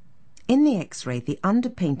 In the X-ray, the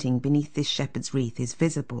underpainting beneath this shepherd's wreath is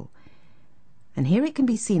visible, and here it can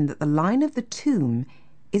be seen that the line of the tomb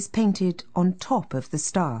is painted on top of the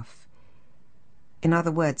staff. In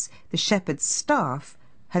other words, the shepherd's staff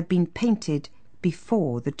had been painted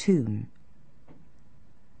before the tomb.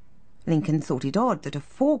 Lincoln thought it odd that a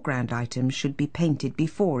foreground item should be painted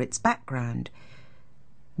before its background.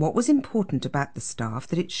 What was important about the staff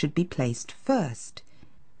that it should be placed first?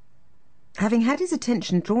 Having had his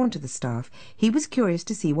attention drawn to the staff, he was curious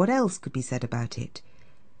to see what else could be said about it.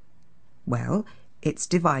 Well, it's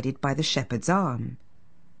divided by the shepherd's arm.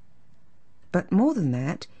 But more than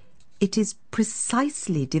that, it is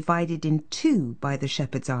precisely divided in two by the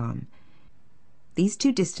shepherd's arm. These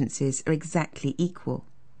two distances are exactly equal.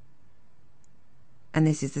 And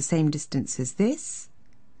this is the same distance as this,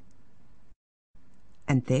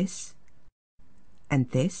 and this, and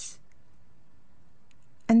this,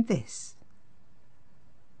 and this.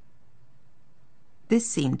 This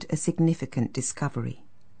seemed a significant discovery.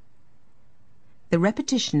 The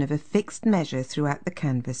repetition of a fixed measure throughout the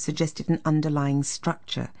canvas suggested an underlying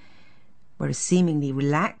structure, where a seemingly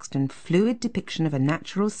relaxed and fluid depiction of a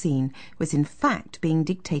natural scene was in fact being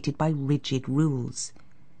dictated by rigid rules.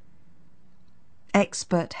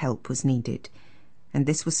 Expert help was needed, and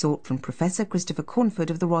this was sought from Professor Christopher Cornford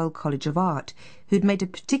of the Royal College of Art, who'd made a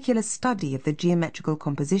particular study of the geometrical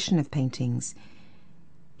composition of paintings.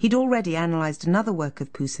 He'd already analysed another work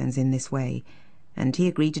of Poussin's in this way, and he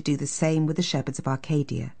agreed to do the same with the Shepherds of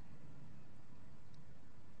Arcadia.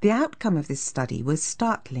 The outcome of this study was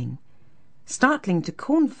startling. Startling to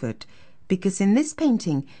Cornford, because in this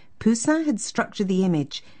painting Poussin had structured the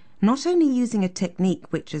image not only using a technique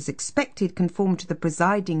which, as expected, conformed to the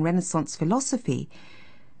presiding Renaissance philosophy,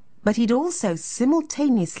 but he'd also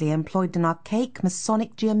simultaneously employed an archaic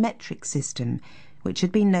Masonic geometric system which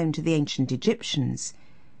had been known to the ancient Egyptians.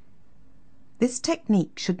 This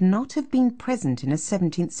technique should not have been present in a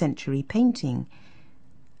 17th century painting,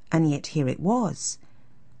 and yet here it was,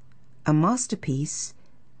 a masterpiece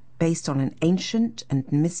based on an ancient and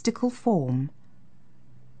mystical form,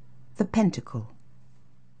 the pentacle.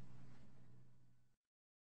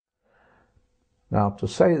 Now, to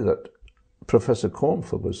say that Professor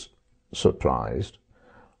Cornford was surprised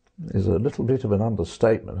is a little bit of an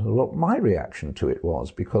understatement of what my reaction to it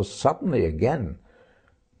was, because suddenly again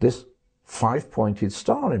this five-pointed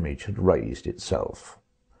star image had raised itself.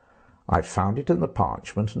 I found it in the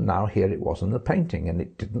parchment, and now here it was in the painting, and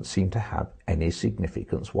it didn't seem to have any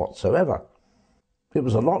significance whatsoever. It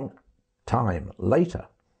was a long time later,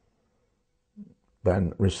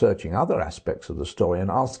 when researching other aspects of the story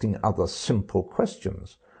and asking other simple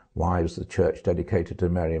questions, why was the church dedicated to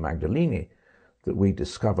Mary Magdalene, that we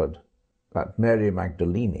discovered that Mary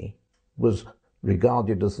Magdalene was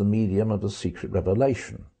regarded as the medium of a secret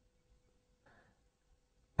revelation.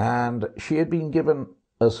 And she had been given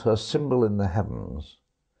as her symbol in the heavens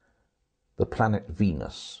the planet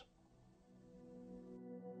Venus.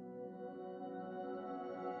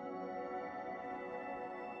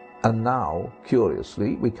 And now,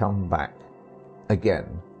 curiously, we come back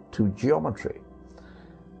again to geometry,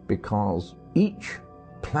 because each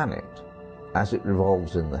planet, as it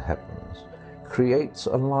revolves in the heavens, creates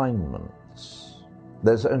alignments.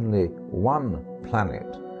 There's only one planet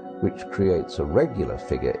which creates a regular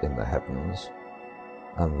figure in the heavens,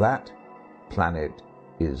 and that planet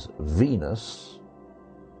is Venus,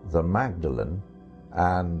 the Magdalene,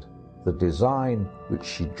 and the design which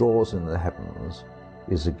she draws in the heavens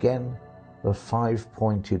is again the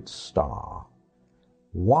five-pointed star.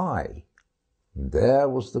 Why? There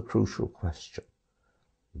was the crucial question.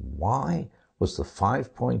 Why was the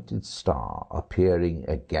five-pointed star appearing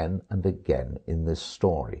again and again in this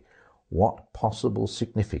story? What possible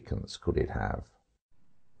significance could it have?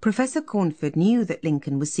 Professor Cornford knew that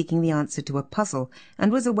Lincoln was seeking the answer to a puzzle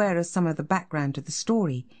and was aware of some of the background to the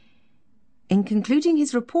story. In concluding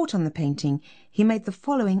his report on the painting, he made the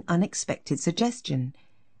following unexpected suggestion.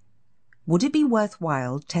 Would it be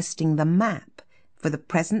worthwhile testing the map for the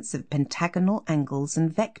presence of pentagonal angles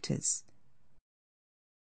and vectors?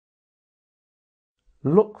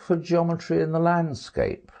 Look for geometry in the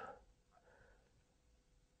landscape.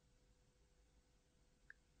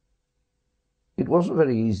 It wasn't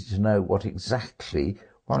very easy to know what exactly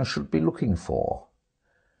one should be looking for.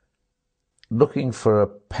 Looking for a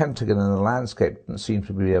pentagon in the landscape didn't seem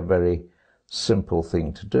to be a very simple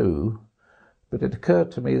thing to do, but it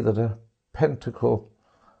occurred to me that a pentacle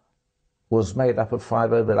was made up of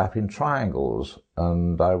five overlapping triangles,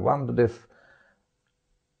 and I wondered if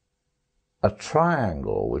a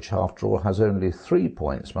triangle, which after all has only 3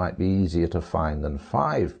 points, might be easier to find than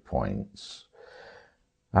 5 points.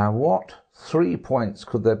 And what 3 points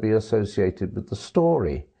could there be associated with the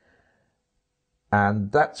story?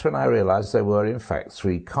 And that's when I realized there were in fact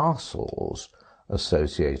 3 castles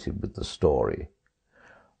associated with the story.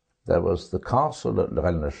 There was the castle at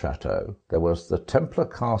Rennes-le-Château, there was the Templar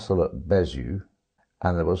castle at Baigent,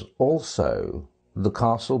 and there was also the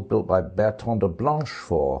castle built by Bertrand de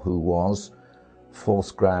Blanchefort, who was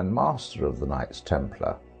 4th Grand Master of the Knights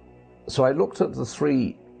Templar. So I looked at the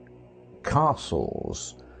 3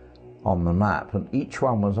 castles on the map, and each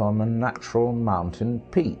one was on a natural mountain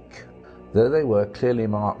peak. There they were, clearly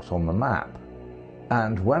marked on the map.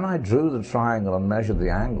 And when I drew the triangle and measured the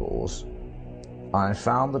angles, I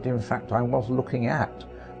found that in fact I was looking at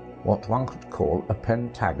what one could call a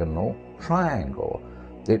pentagonal triangle.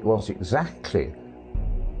 It was exactly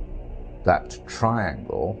that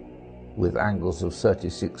triangle with angles of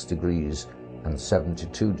 36 degrees and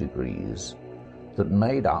 72 degrees that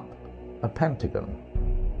made up a pentagon.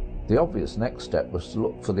 The obvious next step was to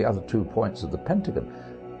look for the other 2 points of the pentagon,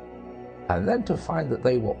 and then to find that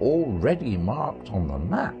they were already marked on the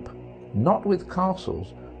map, not with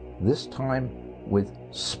castles, this time with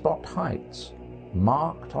spot heights,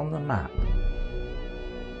 marked on the map.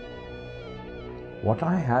 What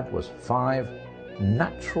I had was 5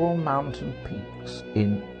 natural mountain peaks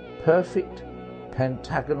in perfect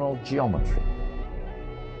pentagonal geometry.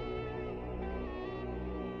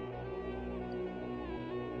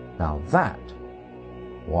 Now that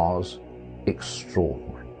was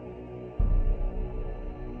extraordinary.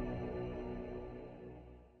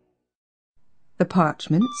 The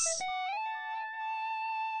parchments,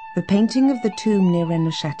 the painting of the tomb near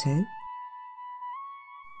Rennes-le-Château,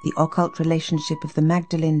 the occult relationship of the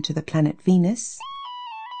Magdalene to the planet Venus,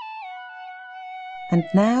 and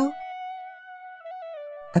now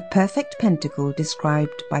a perfect pentacle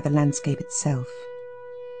described by the landscape itself.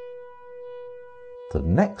 The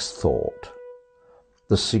next thought,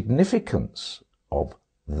 the significance of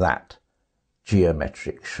that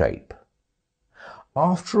geometric shape.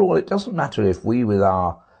 After all, it doesn't matter if we, with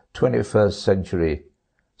our 21st century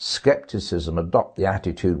skepticism, adopt the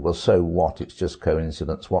attitude, well, so what, it's just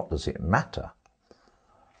coincidence, what does it matter?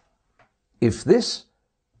 If this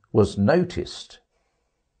was noticed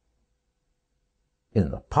in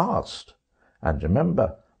the past, and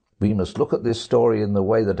remember, We must look at this story in the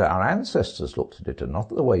way that our ancestors looked at it and not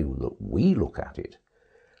the way that we look at it.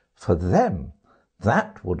 For them,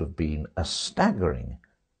 that would have been a staggering,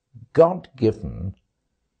 God-given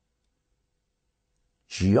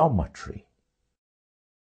geometry.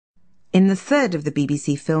 In the third of the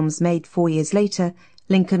BBC films made 4 years later,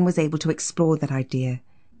 Lincoln was able to explore that idea.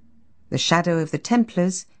 The Shadow of the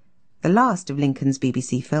Templars, the last of Lincoln's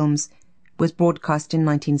BBC films, was broadcast in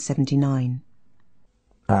 1979.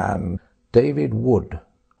 And David Wood,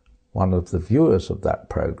 one of the viewers of that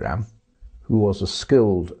programme, who was a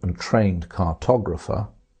skilled and trained cartographer,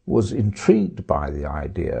 was intrigued by the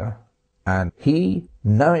idea, and he,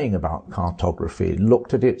 knowing about cartography,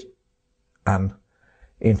 looked at it and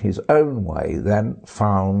in his own way then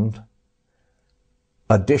found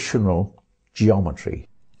additional geometry.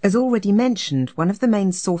 As already mentioned, one of the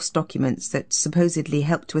main source documents that supposedly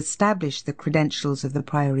helped to establish the credentials of the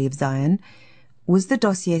Priory of Zion was the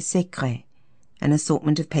Dossier Secret, an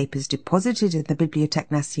assortment of papers deposited in the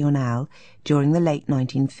Bibliothèque Nationale during the late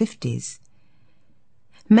 1950s.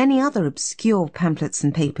 Many other obscure pamphlets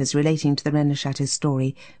and papers relating to the Rennes-le-Château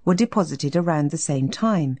story were deposited around the same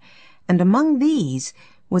time, and among these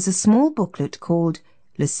was a small booklet called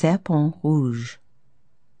Le Serpent Rouge.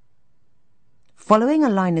 Following a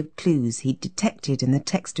line of clues he detected in the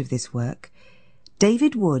text of this work,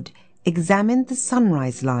 David Wood examined the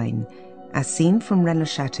sunrise line as seen from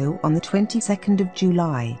Rennes-le-Château on the 22nd of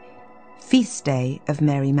July, feast day of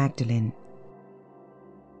Mary Magdalene.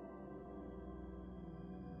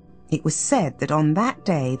 It was said that on that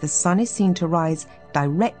day the sun is seen to rise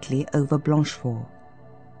directly over Blanchefort.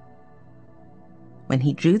 When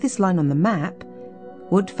he drew this line on the map,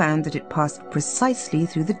 Wood found that it passed precisely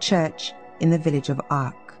through the church in the village of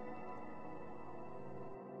Arques.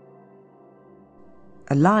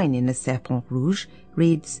 A line in Le Serpent Rouge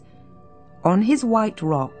reads, "On his white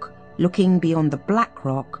rock, looking beyond the black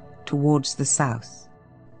rock towards the south."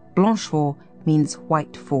 Blanchefort means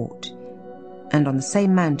white fort, and on the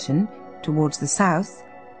same mountain, towards the south,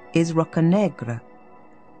 is Rocannègre,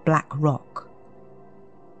 black rock.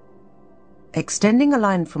 Extending a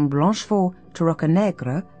line from Blanchefort to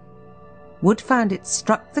Rocannègre, Wood found it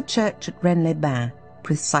struck the church at Rennes-les-Bains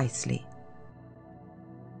precisely.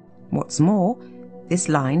 What's more, this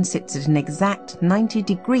line sits at an exact 90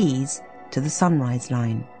 degrees to the sunrise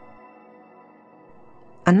line.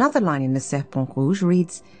 Another line in the Serpent Rouge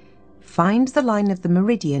reads, "Find the line of the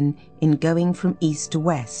meridian in going from east to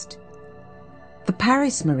west." The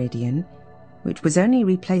Paris meridian, which was only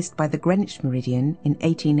replaced by the Greenwich meridian in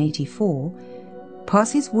 1884,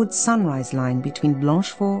 passes Wood's sunrise line between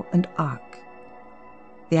Blanchefort and Arques.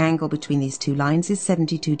 The angle between these two lines is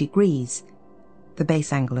 72 degrees, the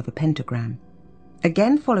base angle of a pentagram.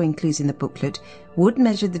 Again following clues in the booklet, Wood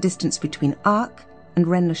measured the distance between Arques and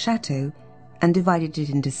Rennes-le-Château and divided it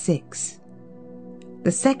into 6.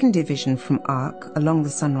 The second division from Arques along the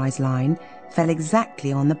sunrise line fell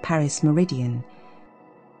exactly on the Paris meridian,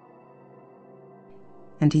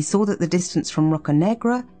 and he saw that the distance from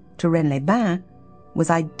Rocannègre to Rennes-les-Bains was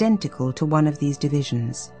identical to one of these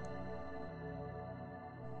divisions.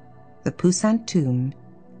 The Poussin tomb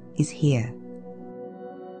is here.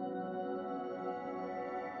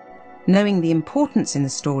 Knowing the importance in the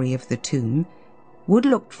story of the tomb, Wood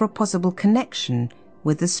looked for a possible connection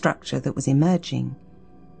with the structure that was emerging.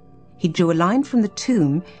 He drew a line from the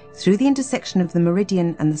tomb through the intersection of the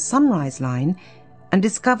meridian and the sunrise line and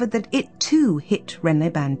discovered that it too hit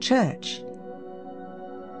Rennes-les-Bains church.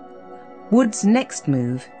 Wood's next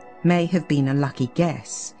move may have been a lucky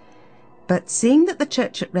guess, but seeing that the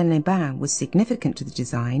church at Rennes-les-Bains was significant to the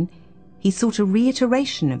design, he sought a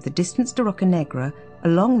reiteration of the distance to Rocannègre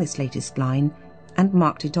along this latest line and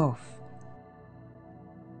marked it off.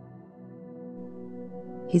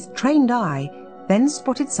 His trained eye then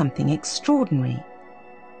spotted something extraordinary.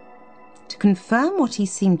 To confirm what he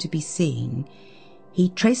seemed to be seeing, he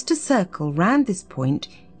traced a circle round this point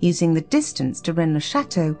using the distance to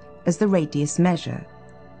Rennes-le-Château as the radius measure.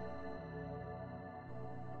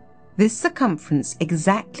 This circumference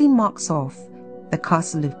exactly marks off the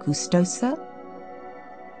castle of Custosa,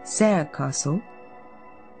 Serre Castle,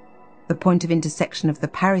 the point of intersection of the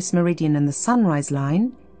Paris meridian and the sunrise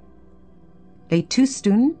line, Les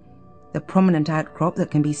Toustoun, the prominent outcrop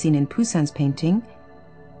that can be seen in Poussin's painting,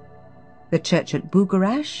 the church at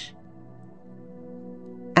Bougarache,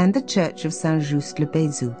 and the church of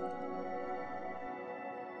Saint-Just-le-Bézout.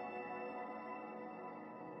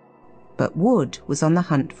 But Wood was on the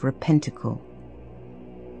hunt for a pentacle.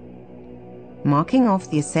 Marking off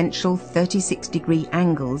the essential 36-degree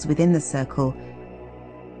angles within the circle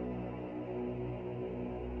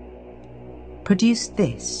produced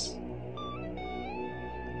this.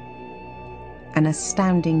 An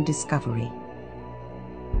astounding discovery.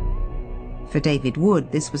 For David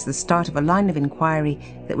Wood, this was the start of a line of inquiry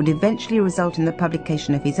that would eventually result in the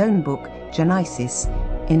publication of his own book, Genesis,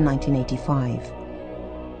 in 1985.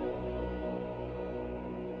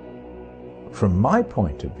 From my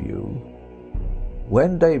point of view,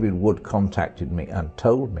 when David Wood contacted me and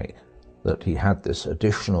told me that he had this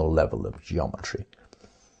additional level of geometry,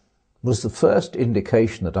 was the first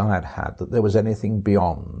indication that I had had that there was anything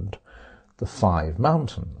beyond the 5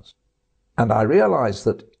 mountains. And I realized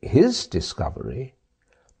that his discovery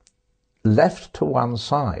left to one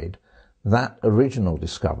side that original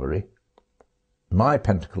discovery, my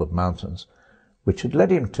pentacle of mountains, which had led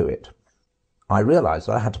him to it. I realized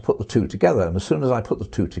I had to put the two together, and as soon as I put the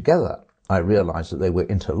two together, I realized that they were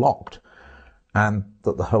interlocked and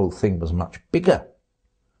that the whole thing was much bigger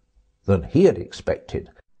than he had expected.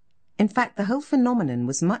 In fact, the whole phenomenon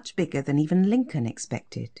was much bigger than even Lincoln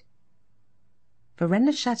expected. For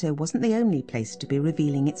Rennes-le-Château wasn't the only place to be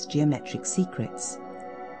revealing its geometric secrets.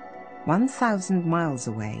 1,000 miles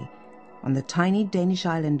away, on the tiny Danish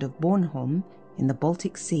island of Bornholm in the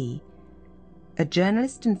Baltic Sea, a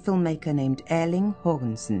journalist and filmmaker named Erling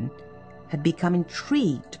Haagensen had become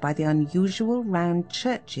intrigued by the unusual round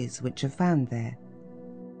churches which are found there.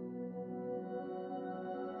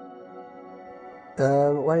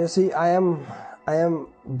 Well, you see, I am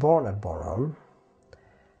born at Bornholm,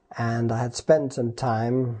 and I had spent some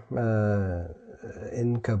time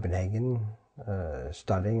in Copenhagen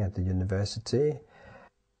studying at the university.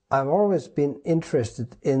 I've always been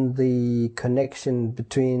interested in the connection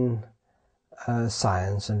between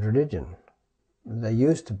science and religion. There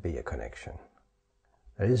used to be a connection.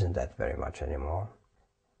 There isn't that very much anymore.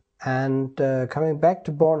 And coming back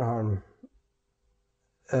to Bornholm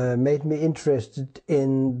made me interested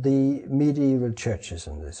in the medieval churches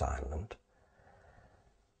on this island.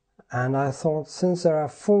 And I thought, since there are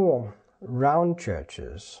 4 round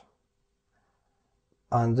churches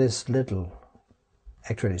on this little,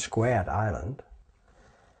 actually squared island,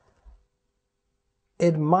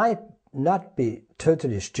 it might not be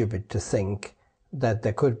totally stupid to think that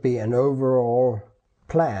there could be an overall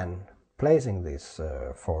plan placing these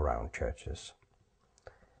 4 round churches.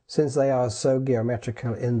 Since they are so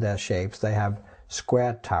geometrical in their shapes, they have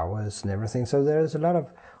squared towers and everything, so there is a lot of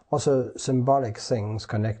also symbolic things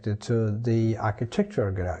connected to the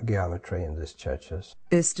architectural geometry in these churches.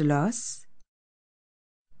 Østerlars,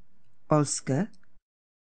 Olsker,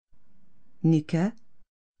 Nyke,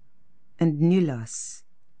 and Nylas.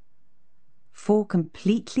 4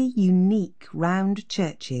 completely unique round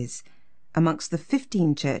churches amongst the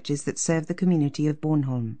 15 churches that serve the community of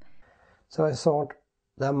Bornholm. So I thought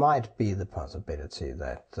there might be the possibility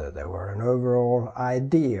that there were an overall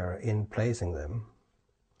idea in placing them.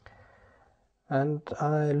 And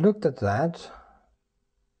I looked at that,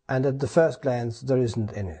 and at the first glance there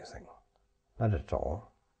isn't anything, not at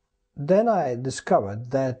all. Then I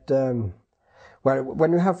discovered that, well,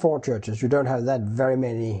 when you have 4 churches, you don't have that very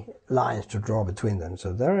many lines to draw between them,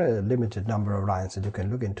 so there are a limited number of lines that you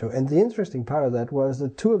can look into. And the interesting part of that was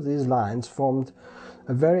that 2 of these lines formed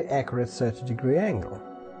a very accurate 30-degree angle.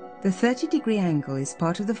 The 30-degree angle is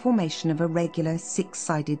part of the formation of a regular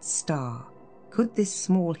 6-sided star. Could this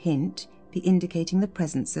small hint be indicating the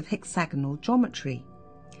presence of hexagonal geometry?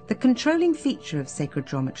 The controlling feature of sacred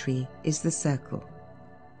geometry is the circle.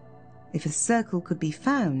 If a circle could be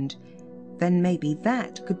found, then maybe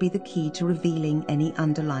that could be the key to revealing any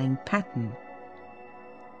underlying pattern.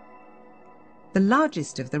 The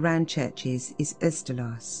largest of the round churches is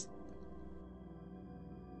Østerlars.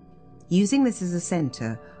 Using this as a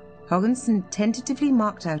centre, Haagensen tentatively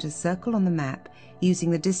marked out a circle on the map using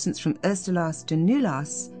the distance from Østerlars to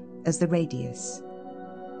Nylas as the radius.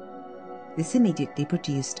 This immediately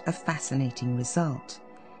produced a fascinating result.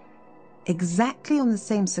 Exactly on the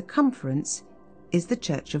same circumference is the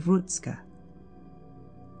church of Rutsker.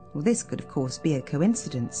 Well, this could of course be a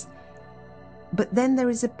coincidence, but then there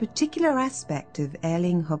is a particular aspect of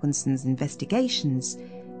Erling Haagensen's investigations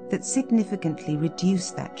that significantly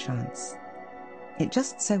reduce that chance. It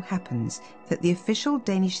just so happens that the official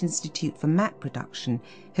Danish Institute for Map Production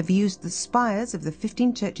have used the spires of the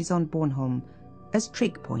 15 churches on Bornholm as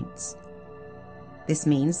trig points. This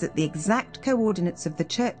means that the exact coordinates of the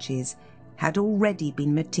churches had already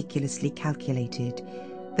been meticulously calculated.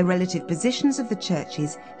 The relative positions of the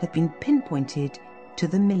churches had been pinpointed to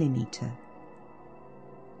the millimetre.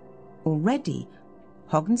 Already,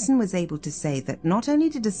 Haagensen was able to say that not only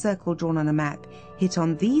did a circle drawn on a map hit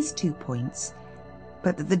on these 2 points,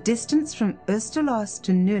 but that the distance from Østerlars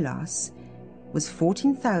to Nylas was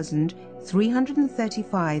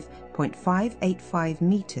 14,335.585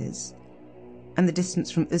 metres, and the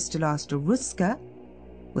distance from Oosterlaas to Ruska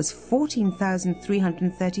was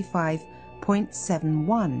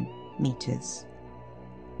 14,335.71 metres.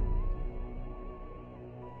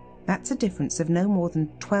 That's a difference of no more than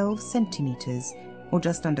 12 centimetres, or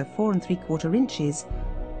just under 4 3/4 inches,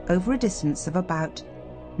 over a distance of about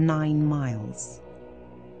 9 miles.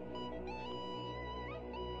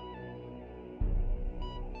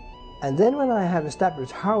 And then when I have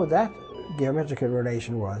established how that geometrical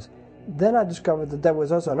relation was, then I discovered that there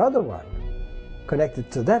was also another one connected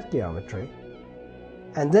to that geometry.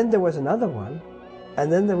 And then there was another one,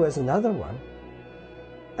 and then there was another one.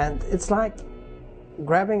 And it's like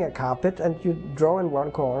grabbing a carpet and you draw in one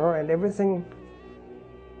corner and everything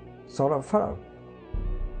sort of fell.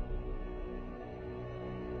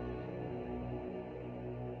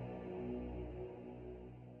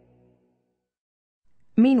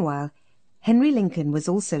 Meanwhile, Henry Lincoln was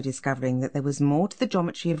also discovering that there was more to the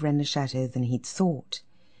geometry of Rennes-le-Château than he'd thought.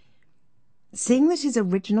 Seeing that his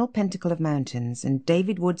original pentacle of mountains and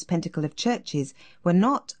David Wood's pentacle of churches were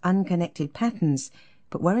not unconnected patterns,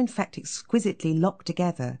 but were in fact exquisitely locked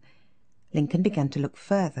together, Lincoln began to look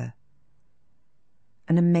further.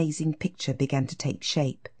 An amazing picture began to take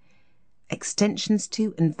shape. Extensions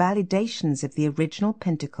to and validations of the original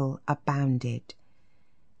pentacle abounded.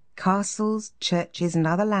 Castles, churches, and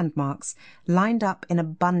other landmarks lined up in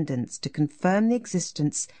abundance to confirm the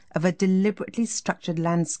existence of a deliberately structured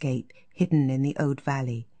landscape hidden in the Aude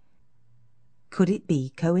Valley. Could it be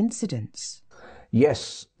coincidence?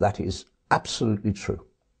 Yes, that is absolutely true.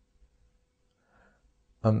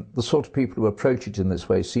 The sort of people who approach it in this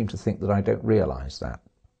way seem to think that I don't realise that.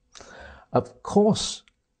 Of course,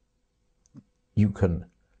 you can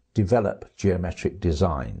develop geometric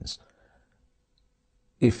designs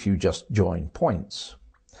if you just join points.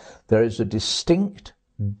 There is a distinct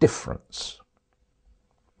difference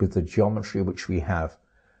with the geometry which we have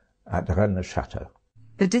at Rennes-le-Château.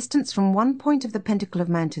 The distance from one point of the Pentacle of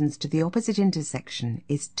Mountains to the opposite intersection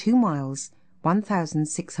is 2 miles,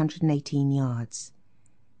 1,618 yards.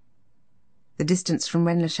 The distance from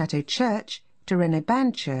Rennes-le-Château Church to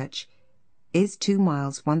Rennes-le-Ban Church is 2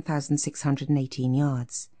 miles, 1,618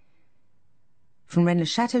 yards. From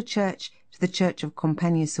Rennes-le-Château Church to the Church of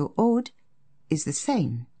Compagnie-sur-Aude is the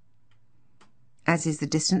same, as is the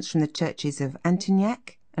distance from the churches of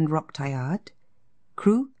Antignac and Roquetaillade,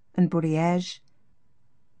 Creux and Bourriège.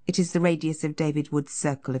 It is the radius of David Wood's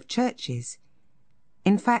circle of churches.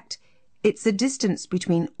 In fact, it's the distance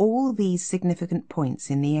between all these significant points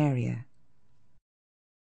in the area.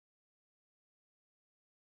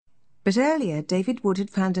 But earlier, David Wood had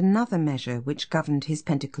found another measure which governed his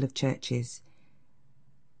pentacle of churches.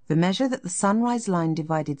 The measure that the sunrise line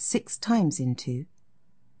divided 6 times into,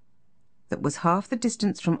 that was half the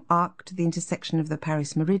distance from Arques to the intersection of the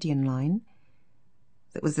Paris Meridian line,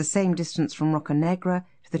 that was the same distance from Roccanegra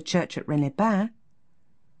to the church at Rennes-le-Ban,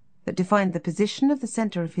 that defined the position of the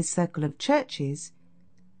centre of his circle of churches,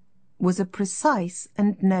 was a precise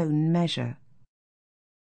and known measure.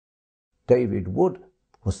 David Wood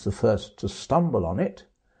was the first to stumble on it,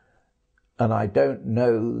 and I don't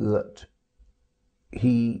know that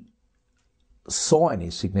he saw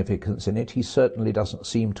any significance in it. He certainly doesn't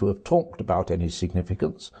seem to have talked about any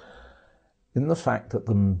significance in the fact that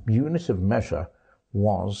the unit of measure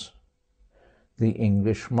was the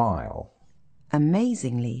English mile.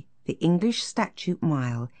 Amazingly, the English statute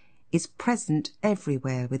mile is present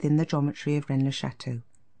everywhere within the geometry of Rennes-le-Château.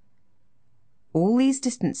 All these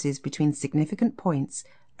distances between significant points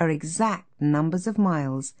are exact numbers of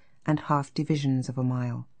miles and half divisions of a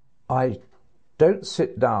mile. I don't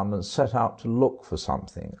sit down and set out to look for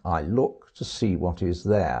something. I look to see what is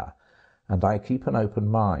there, and I keep an open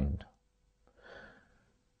mind.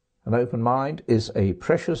 An open mind is a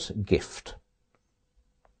precious gift,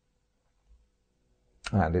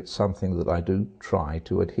 and it's something that I do try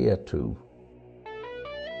to adhere to.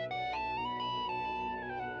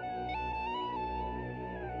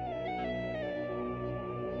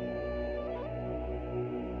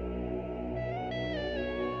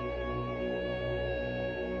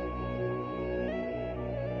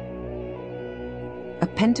 A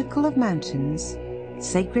pentacle of mountains,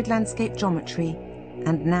 sacred landscape geometry,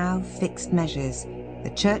 and now fixed measures, the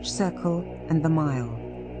church circle and the mile.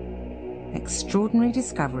 Extraordinary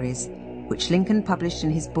discoveries which Lincoln published in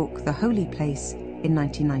his book The Holy Place in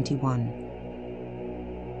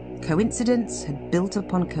 1991. Coincidence had built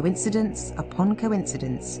upon coincidence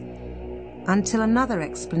until another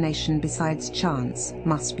explanation besides chance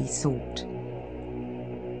must be sought.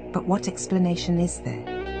 But what explanation is there?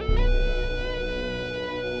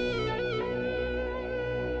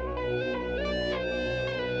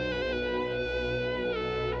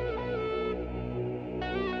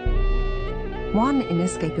 One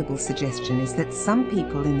inescapable suggestion is that some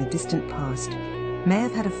people in the distant past may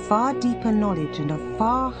have had a far deeper knowledge and a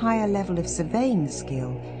far higher level of surveying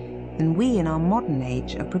skill than we in our modern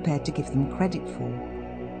age are prepared to give them credit for.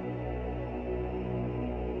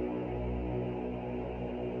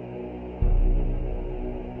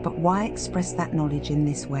 But why express that knowledge in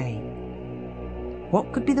this way?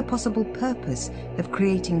 What could be the possible purpose of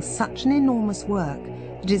creating such an enormous work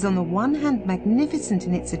that is on the one hand magnificent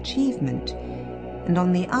in its achievement, and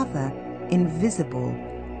on the other invisible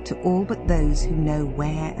to all but those who know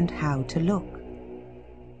where and how to look?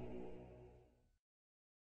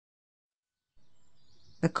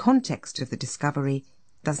 The context of the discovery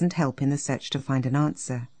doesn't help in the search to find an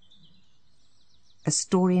answer. A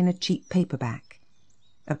story in a cheap paperback,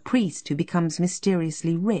 a priest who becomes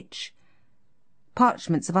mysteriously rich,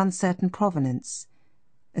 parchments of uncertain provenance,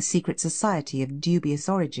 a secret society of dubious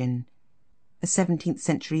origin, a 17th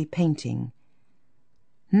century painting.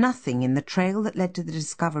 Nothing in the trail that led to the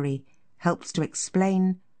discovery helps to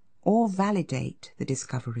explain or validate the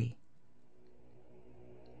discovery.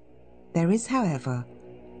 There is, however,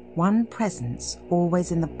 one presence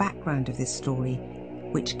always in the background of this story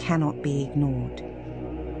which cannot be ignored.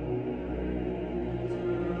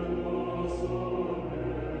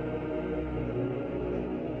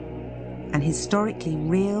 An historically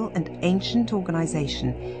real and ancient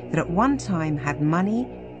organization that at one time had money,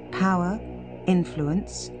 power,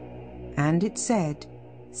 influence, and, it said,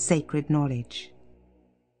 sacred knowledge.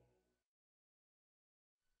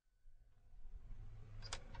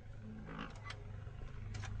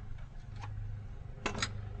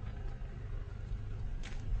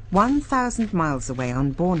 "1,000 miles away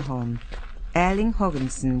on Bornholm, Erling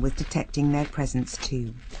Hoggensen was detecting their presence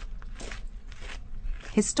too.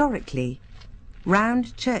 Historically,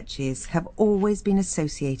 round churches have always been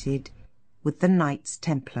associated with the Knights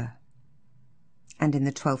Templar. And in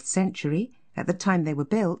the 12th century, at the time they were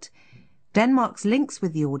built, Denmark's links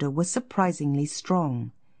with the order were surprisingly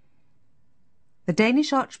strong. The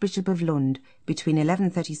Danish Archbishop of Lund between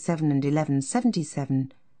 1137 and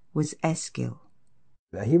 1177 was Eskil.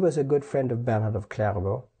 He was a good friend of Bernhard of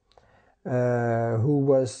Clairvaux, who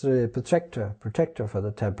was the protector for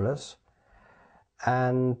the Templars.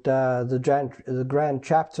 And the grand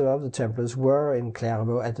chapter of the Templars were in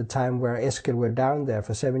Clairvaux at the time where Eskil were down there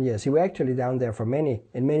for 7 years. He was actually down there for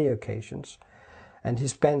many occasions. And he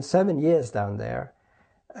spent 7 years down there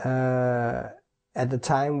at the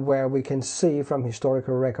time where we can see from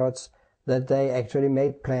historical records that they actually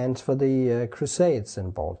made plans for the Crusades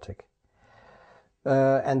in Baltic.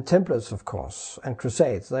 And Templars, of course, and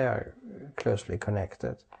Crusades, they are closely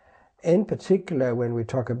connected. In particular, when we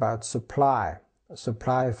talk about supply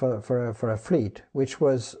for a fleet, which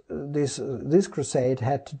was this crusade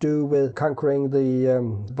had to do with conquering the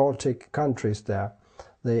Baltic countries there,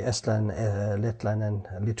 the Estland, Letland and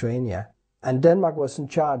Lithuania. And Denmark was in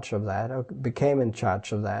charge of that, or became in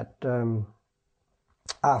charge of that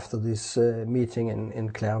after this meeting in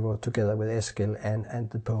Clairvaux together with Eskil and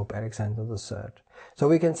the Pope Alexander III. So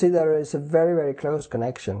we can see there is a very, very close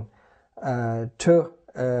connection to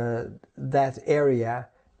that area,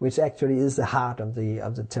 which actually is the heart of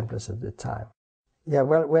the Templars at the time. Yeah,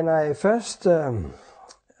 well, when I first had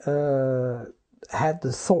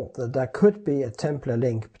the thought that there could be a Templar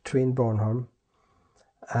link between Bornholm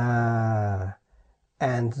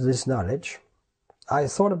and this knowledge, I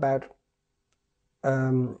thought about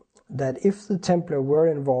that if the Templar were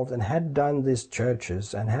involved and had done these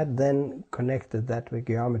churches and had then connected that with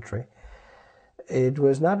geometry, it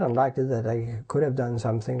was not unlikely that they could have done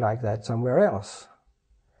something like that somewhere else.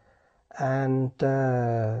 And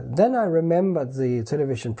then I remembered the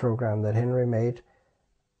television program that Henry made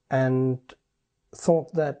and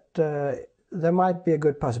thought that there might be a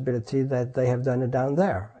good possibility that they have done it down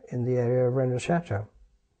there in the area of Rennes-le-Château.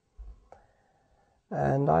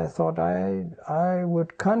 And I thought I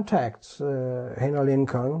would contact Henry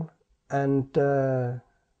Lincoln and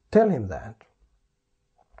tell him that.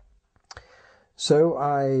 So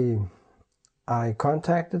I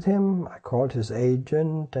contacted him, I called his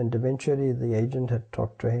agent, and eventually the agent had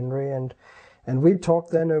talked to Henry, and we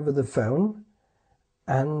talked then over the phone,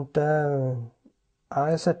 and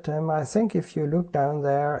I said to him, I think if you look down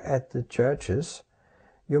there at the churches,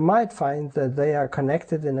 you might find that they are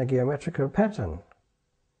connected in a geometrical pattern.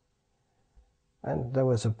 And there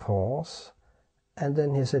was a pause, and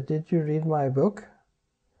then he said, did you read my book?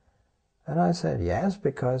 And I said, yes,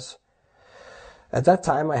 because at that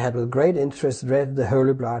time I had with great interest read the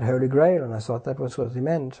Holy Grail, and I thought that was what he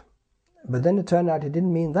meant. But then it turned out he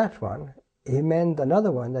didn't mean that one. He meant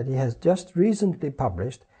another one that he has just recently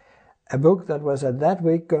published, a book that was at that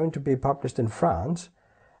week going to be published in France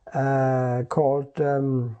called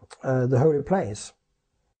The Holy Place.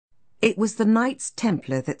 It was the Knights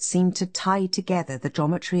Templar that seemed to tie together the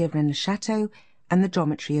geometry of Rennes-le-Château and the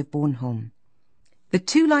geometry of Bornholm. The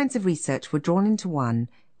two lines of research were drawn into one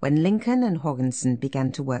when Lincoln and Hogginson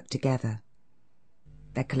began to work together.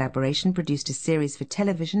 Their collaboration produced a series for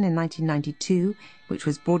television in 1992, which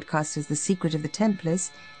was broadcast as The Secret of the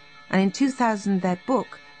Templars, and in 2000 their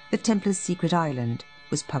book, The Templars' Secret Island,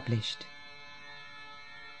 was published.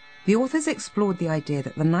 The authors explored the idea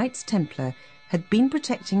that the Knights Templar had been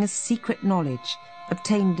protecting a secret knowledge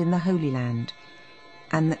obtained in the Holy Land,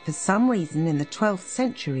 and that for some reason in the 12th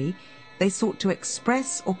century they sought to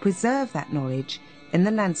express or preserve that knowledge in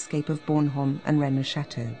the landscape of Bornholm and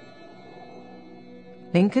Rennes-le-Château.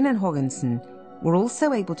 Lincoln and Hogginson were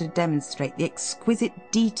also able to demonstrate the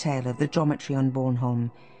exquisite detail of the geometry on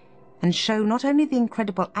Bornholm and show not only the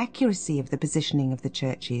incredible accuracy of the positioning of the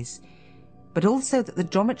churches, but also that the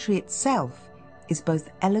geometry itself is both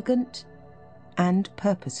elegant and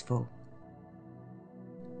purposeful.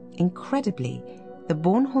 Incredibly, the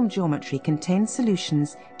Bornholm geometry contains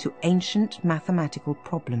solutions to ancient mathematical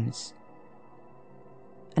problems.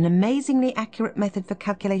 An amazingly accurate method for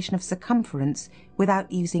calculation of circumference without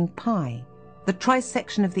using pi, the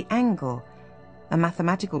trisection of the angle, a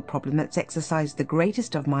mathematical problem that's exercised the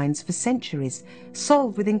greatest of minds for centuries,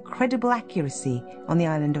 solved with incredible accuracy on the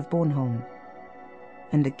island of Bornholm.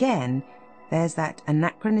 And again, there's that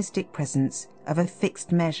anachronistic presence of a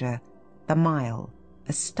fixed measure, the mile,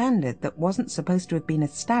 a standard that wasn't supposed to have been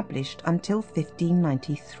established until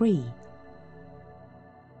 1593.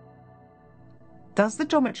 Does the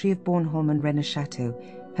geometry of Bornholm and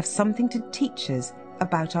Rennes-le-Château have something to teach us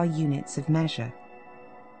about our units of measure?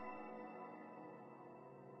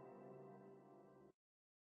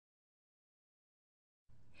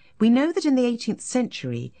 We know that in the 18th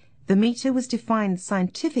century, the metre was defined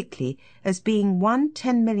scientifically as being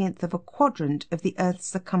 1/10,000,000th of a quadrant of the Earth's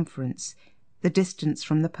circumference, the distance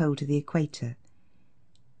from the pole to the equator.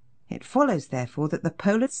 It follows, therefore, that the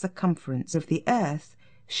polar circumference of the Earth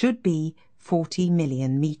should be 40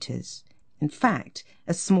 million metres. In fact,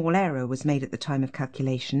 a small error was made at the time of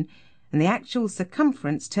calculation, and the actual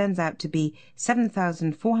circumference turns out to be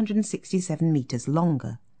 7,467 metres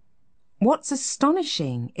longer. What's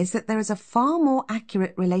astonishing is that there is a far more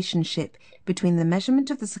accurate relationship between the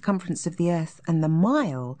measurement of the circumference of the Earth and the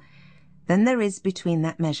mile than there is between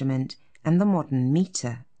that measurement and the modern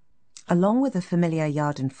metre. Along with the familiar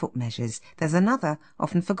yard and foot measures, there's another,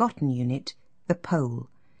 often forgotten unit, the pole.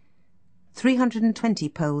 320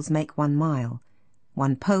 poles make 1 mile.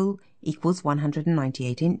 1 pole equals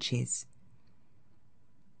 198 inches.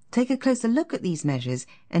 Take a closer look at these measures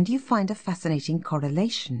and you find a fascinating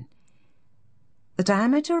correlation. The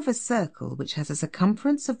diameter of a circle which has a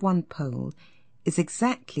circumference of 1 pole is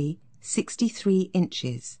exactly 63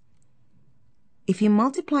 inches. If you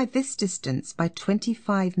multiply this distance by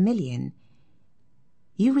 25 million,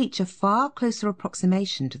 you reach a far closer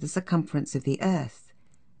approximation to the circumference of the Earth.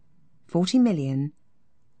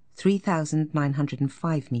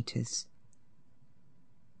 40,003,905 metres.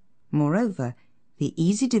 Moreover, the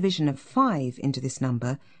easy division of 5 into this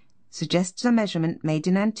number suggests a measurement made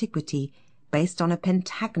in antiquity based on a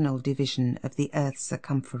pentagonal division of the Earth's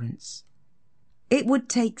circumference. It would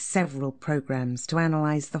take several programmes to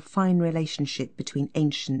analyse the fine relationship between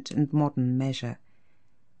ancient and modern measure.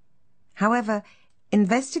 However,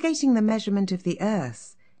 investigating the measurement of the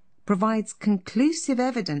Earth provides conclusive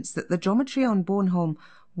evidence that the geometry on Bornholm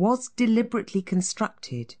was deliberately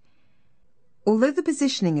constructed. Although the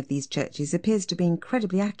positioning of these churches appears to be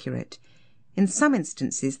incredibly accurate, in some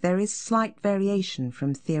instances there is slight variation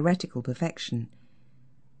from theoretical perfection.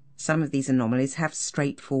 Some of these anomalies have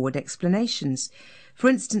straightforward explanations. For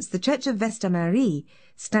instance, the church of Vester-Marie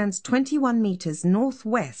stands 21 metres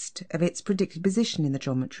northwest of its predicted position in the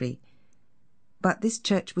geometry. But this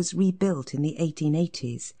church was rebuilt in the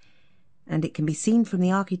 1880s, and it can be seen from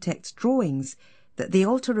the architect's drawings that the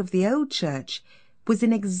altar of the old church was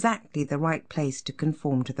in exactly the right place to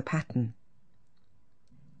conform to the pattern.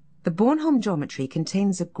 The Bornholm geometry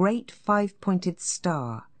contains a great 5-pointed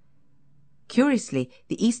star. Curiously,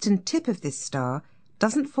 the eastern tip of this star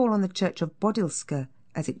doesn't fall on the church of Bodilsker,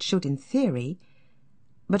 as it should in theory,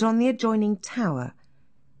 but on the adjoining tower,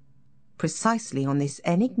 precisely on this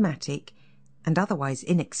enigmatic and otherwise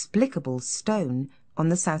inexplicable stone on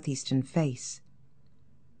the southeastern face.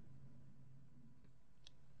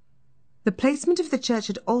 The placement of the church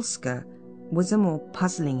at Olsker was a more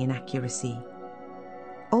puzzling inaccuracy.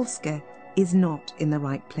 Olsker is not in the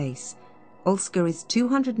right place, Ulster is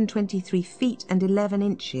 223 feet and 11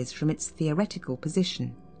 inches from its theoretical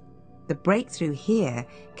position. The breakthrough here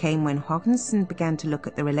came when Haakonsen began to look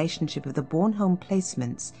at the relationship of the Bornholm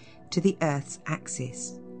placements to the Earth's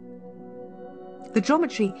axis. The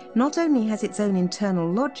geometry not only has its own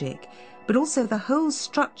internal logic, but also the whole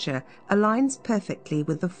structure aligns perfectly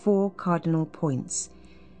with the 4 cardinal points.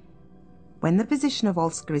 When the position of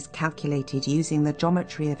Ulster is calculated using the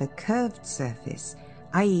geometry of a curved surface,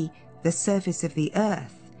 i.e. the surface of the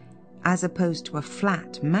Earth, as opposed to a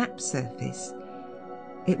flat map surface,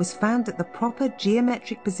 it was found that the proper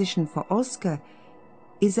geometric position for Ulster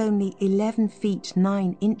is only 11 feet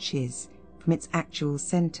 9 inches from its actual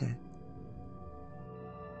centre.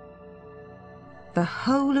 The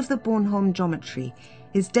whole of the Bornholm geometry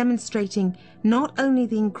is demonstrating not only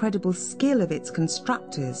the incredible skill of its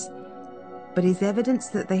constructors, but is evidence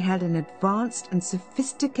that they had an advanced and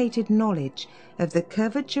sophisticated knowledge of the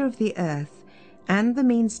curvature of the Earth and the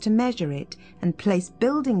means to measure it and place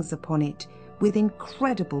buildings upon it with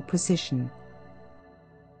incredible precision.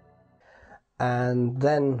 And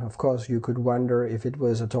then, of course, you could wonder if it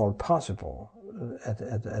was at all possible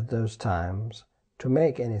at those times to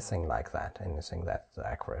make anything like that, anything that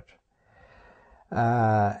accurate.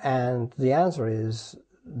 And the answer is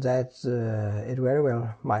that it very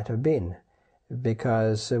well might have been,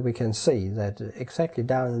 because we can see that exactly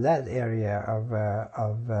down in that area of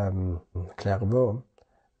Clairvaux,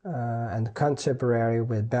 and contemporary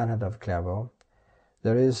with Bernard of Clairvaux,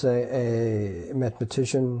 there is a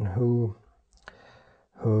mathematician who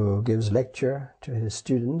gives lecture to his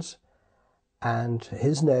students, and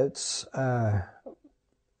his notes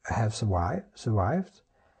have survived,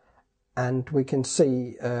 and we can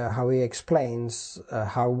see how he explains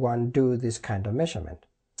how one do this kind of measurement.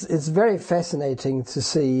 It's very fascinating to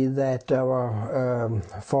see that our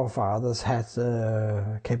forefathers had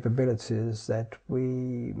capabilities that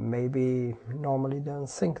we maybe normally don't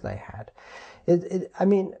think they had. I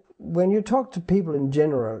mean, when you talk to people in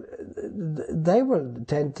general, they will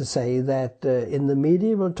tend to say that in the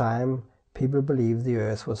medieval time, people believed the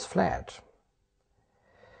Earth was flat.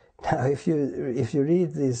 Now, if you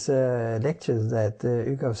read these lectures that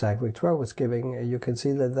Hugo Sackwick-Twain was giving, you can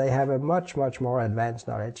see that they have a much more advanced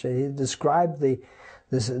knowledge. He described the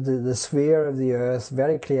sphere of the Earth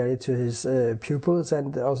very clearly to his pupils,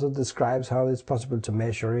 and also describes how it's possible to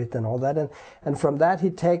measure it and all that. And from that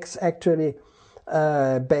he takes actually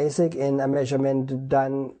basic in a measurement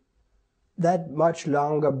done that much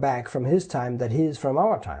longer back from his time than he is from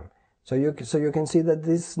our time. So you can see that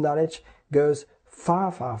this knowledge goes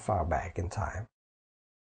far back in time.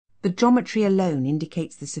 The geometry alone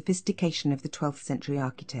indicates the sophistication of the 12th century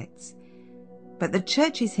architects, but the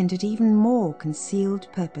churches hint at even more concealed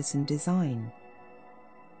purpose and design.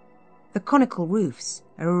 The conical roofs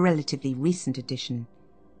are a relatively recent addition.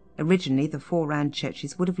 Originally, the 4 round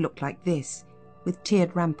churches would have looked like this, with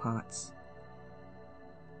tiered ramparts.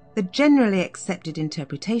 The generally accepted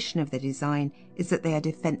interpretation of their design is that they are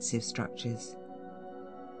defensive structures.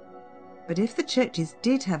 But if the churches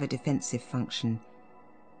did have a defensive function,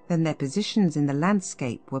 then their positions in the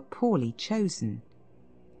landscape were poorly chosen.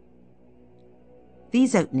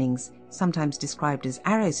 These openings, sometimes described as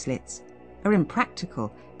arrow slits, are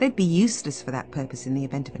impractical. They'd be useless for that purpose in the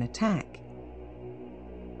event of an attack.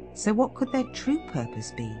 So what could their true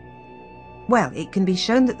purpose be? Well, it can be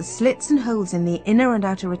shown that the slits and holes in the inner and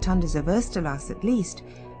outer rotundas of Oosterlaas, at least,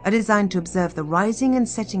 are designed to observe the rising and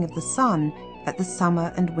setting of the sun at the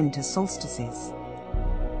summer and winter solstices.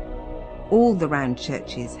 All the round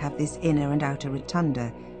churches have this inner and outer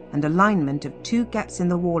rotunda, and alignment of 2 gaps in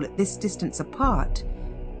the wall at this distance apart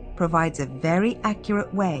provides a very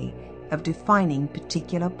accurate way of defining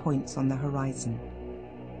particular points on the horizon.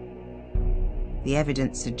 The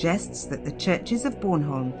evidence suggests that the churches of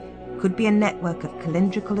Bornholm could be a network of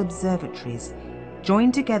calendrical observatories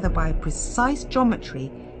joined together by a precise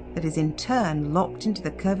geometry that is in turn locked into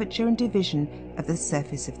the curvature and division of the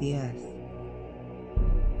surface of the Earth.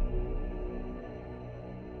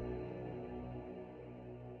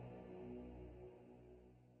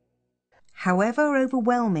 However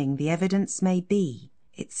overwhelming the evidence may be,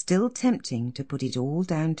 it's still tempting to put it all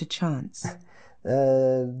down to chance.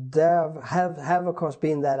 There have of course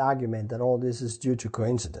been that argument that all this is due to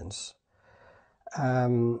coincidence.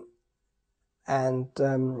 That's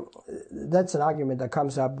an argument that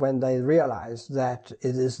comes up when they realize that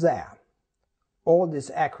it is there. All this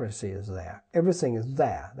accuracy is there. Everything is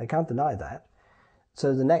there. They can't deny that.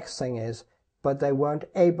 So the next thing is, but they weren't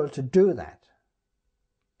able to do that.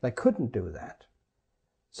 They couldn't do that.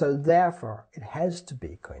 So therefore, it has to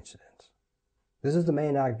be coincidence. This is the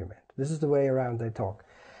main argument. This is the way around they talk.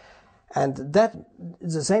 And that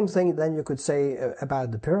is the same thing then you could say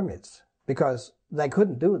about the pyramids, because they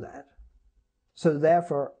couldn't do that. So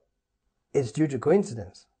therefore, it's due to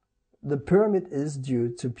coincidence. The pyramid is due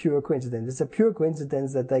to pure coincidence. It's a pure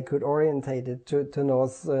coincidence that they could orientate it to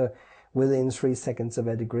north within 3 seconds of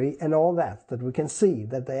a degree, and all that we can see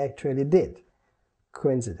that they actually did.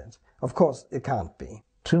 Coincidence. Of course, it can't be.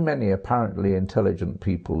 Too many apparently intelligent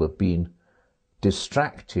people have been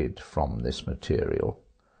distracted from this material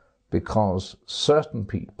because certain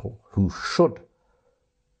people who should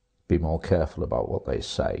be more careful about what they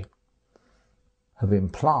say have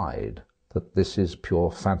implied that this is pure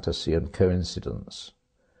fantasy and coincidence.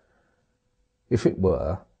 If it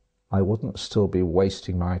were, I wouldn't still be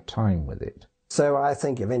wasting my time with it. So I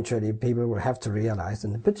think eventually people will have to realize,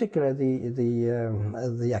 and in particular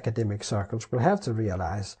the academic circles will have to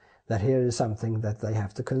realize that here is something that they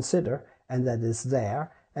have to consider, and that is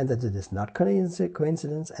there, and that it is not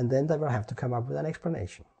coincidence, and then they will have to come up with an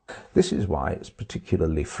explanation. This is why it's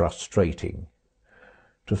particularly frustrating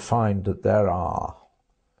to find that there are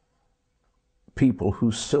people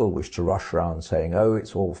who still wish to rush around saying, oh,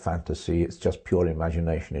 it's all fantasy, it's just pure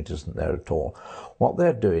imagination, it isn't there at all. What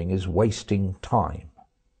they're doing is wasting time.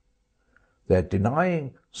 They're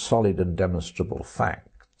denying solid and demonstrable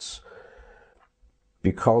facts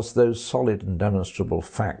because those solid and demonstrable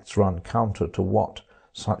facts run counter to what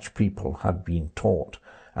such people have been taught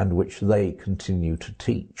and which they continue to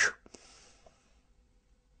teach.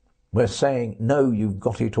 We're saying, no, you've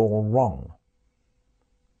got it all wrong.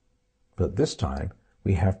 But this time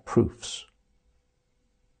we have proofs.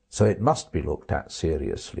 So it must be looked at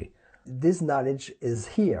seriously. This knowledge is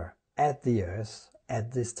here at the Earth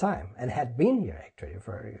at this time, and had been here actually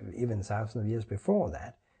for even thousands of years before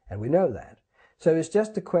that, and we know that. So it's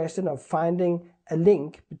just a question of finding a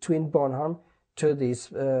link between Bornholm to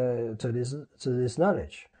this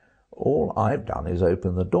knowledge. All I've done is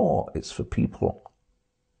open the door. It's for people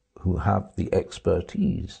who have the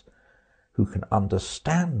expertise, who can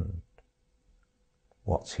understand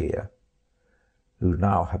what's here, who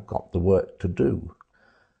now have got the work to do.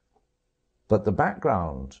 But the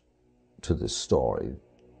background to this story,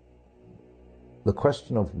 the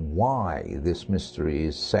question of why this mystery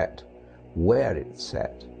is set, where it's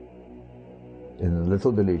set, in the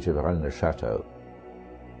little village of Rennes-le-Château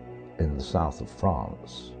in the south of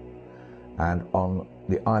France, and on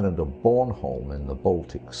the island of Bornholm in the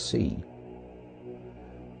Baltic Sea.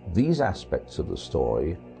 These aspects of the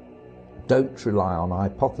story don't rely on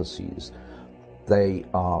hypotheses. They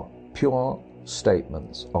are pure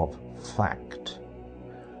statements of fact.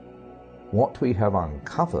 What we have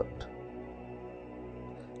uncovered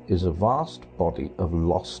is a vast body of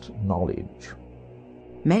lost knowledge.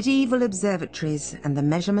 Medieval observatories and the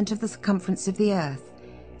measurement of the circumference of the earth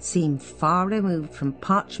seem far removed from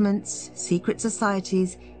parchments, secret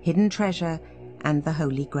societies, hidden treasure, and the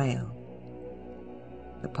Holy Grail.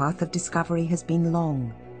 The path of discovery has been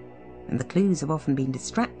long, and the clues have often been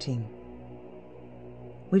distracting.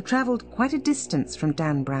 We've travelled quite a distance from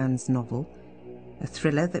Dan Brown's novel, a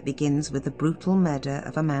thriller that begins with the brutal murder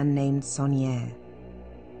of a man named Saunière.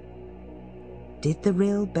 Did the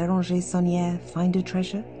real Béranger Saunière find a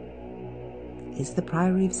treasure? Is the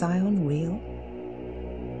Priory of Zion real?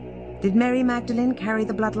 Did Mary Magdalene carry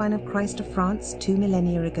the bloodline of Christ to France 2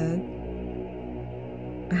 millennia ago?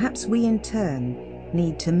 Perhaps we in turn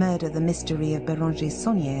need to murder the mystery of Béranger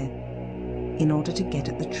Saunière in order to get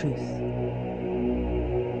at the truth.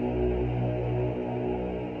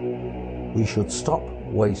 We should stop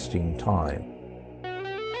wasting time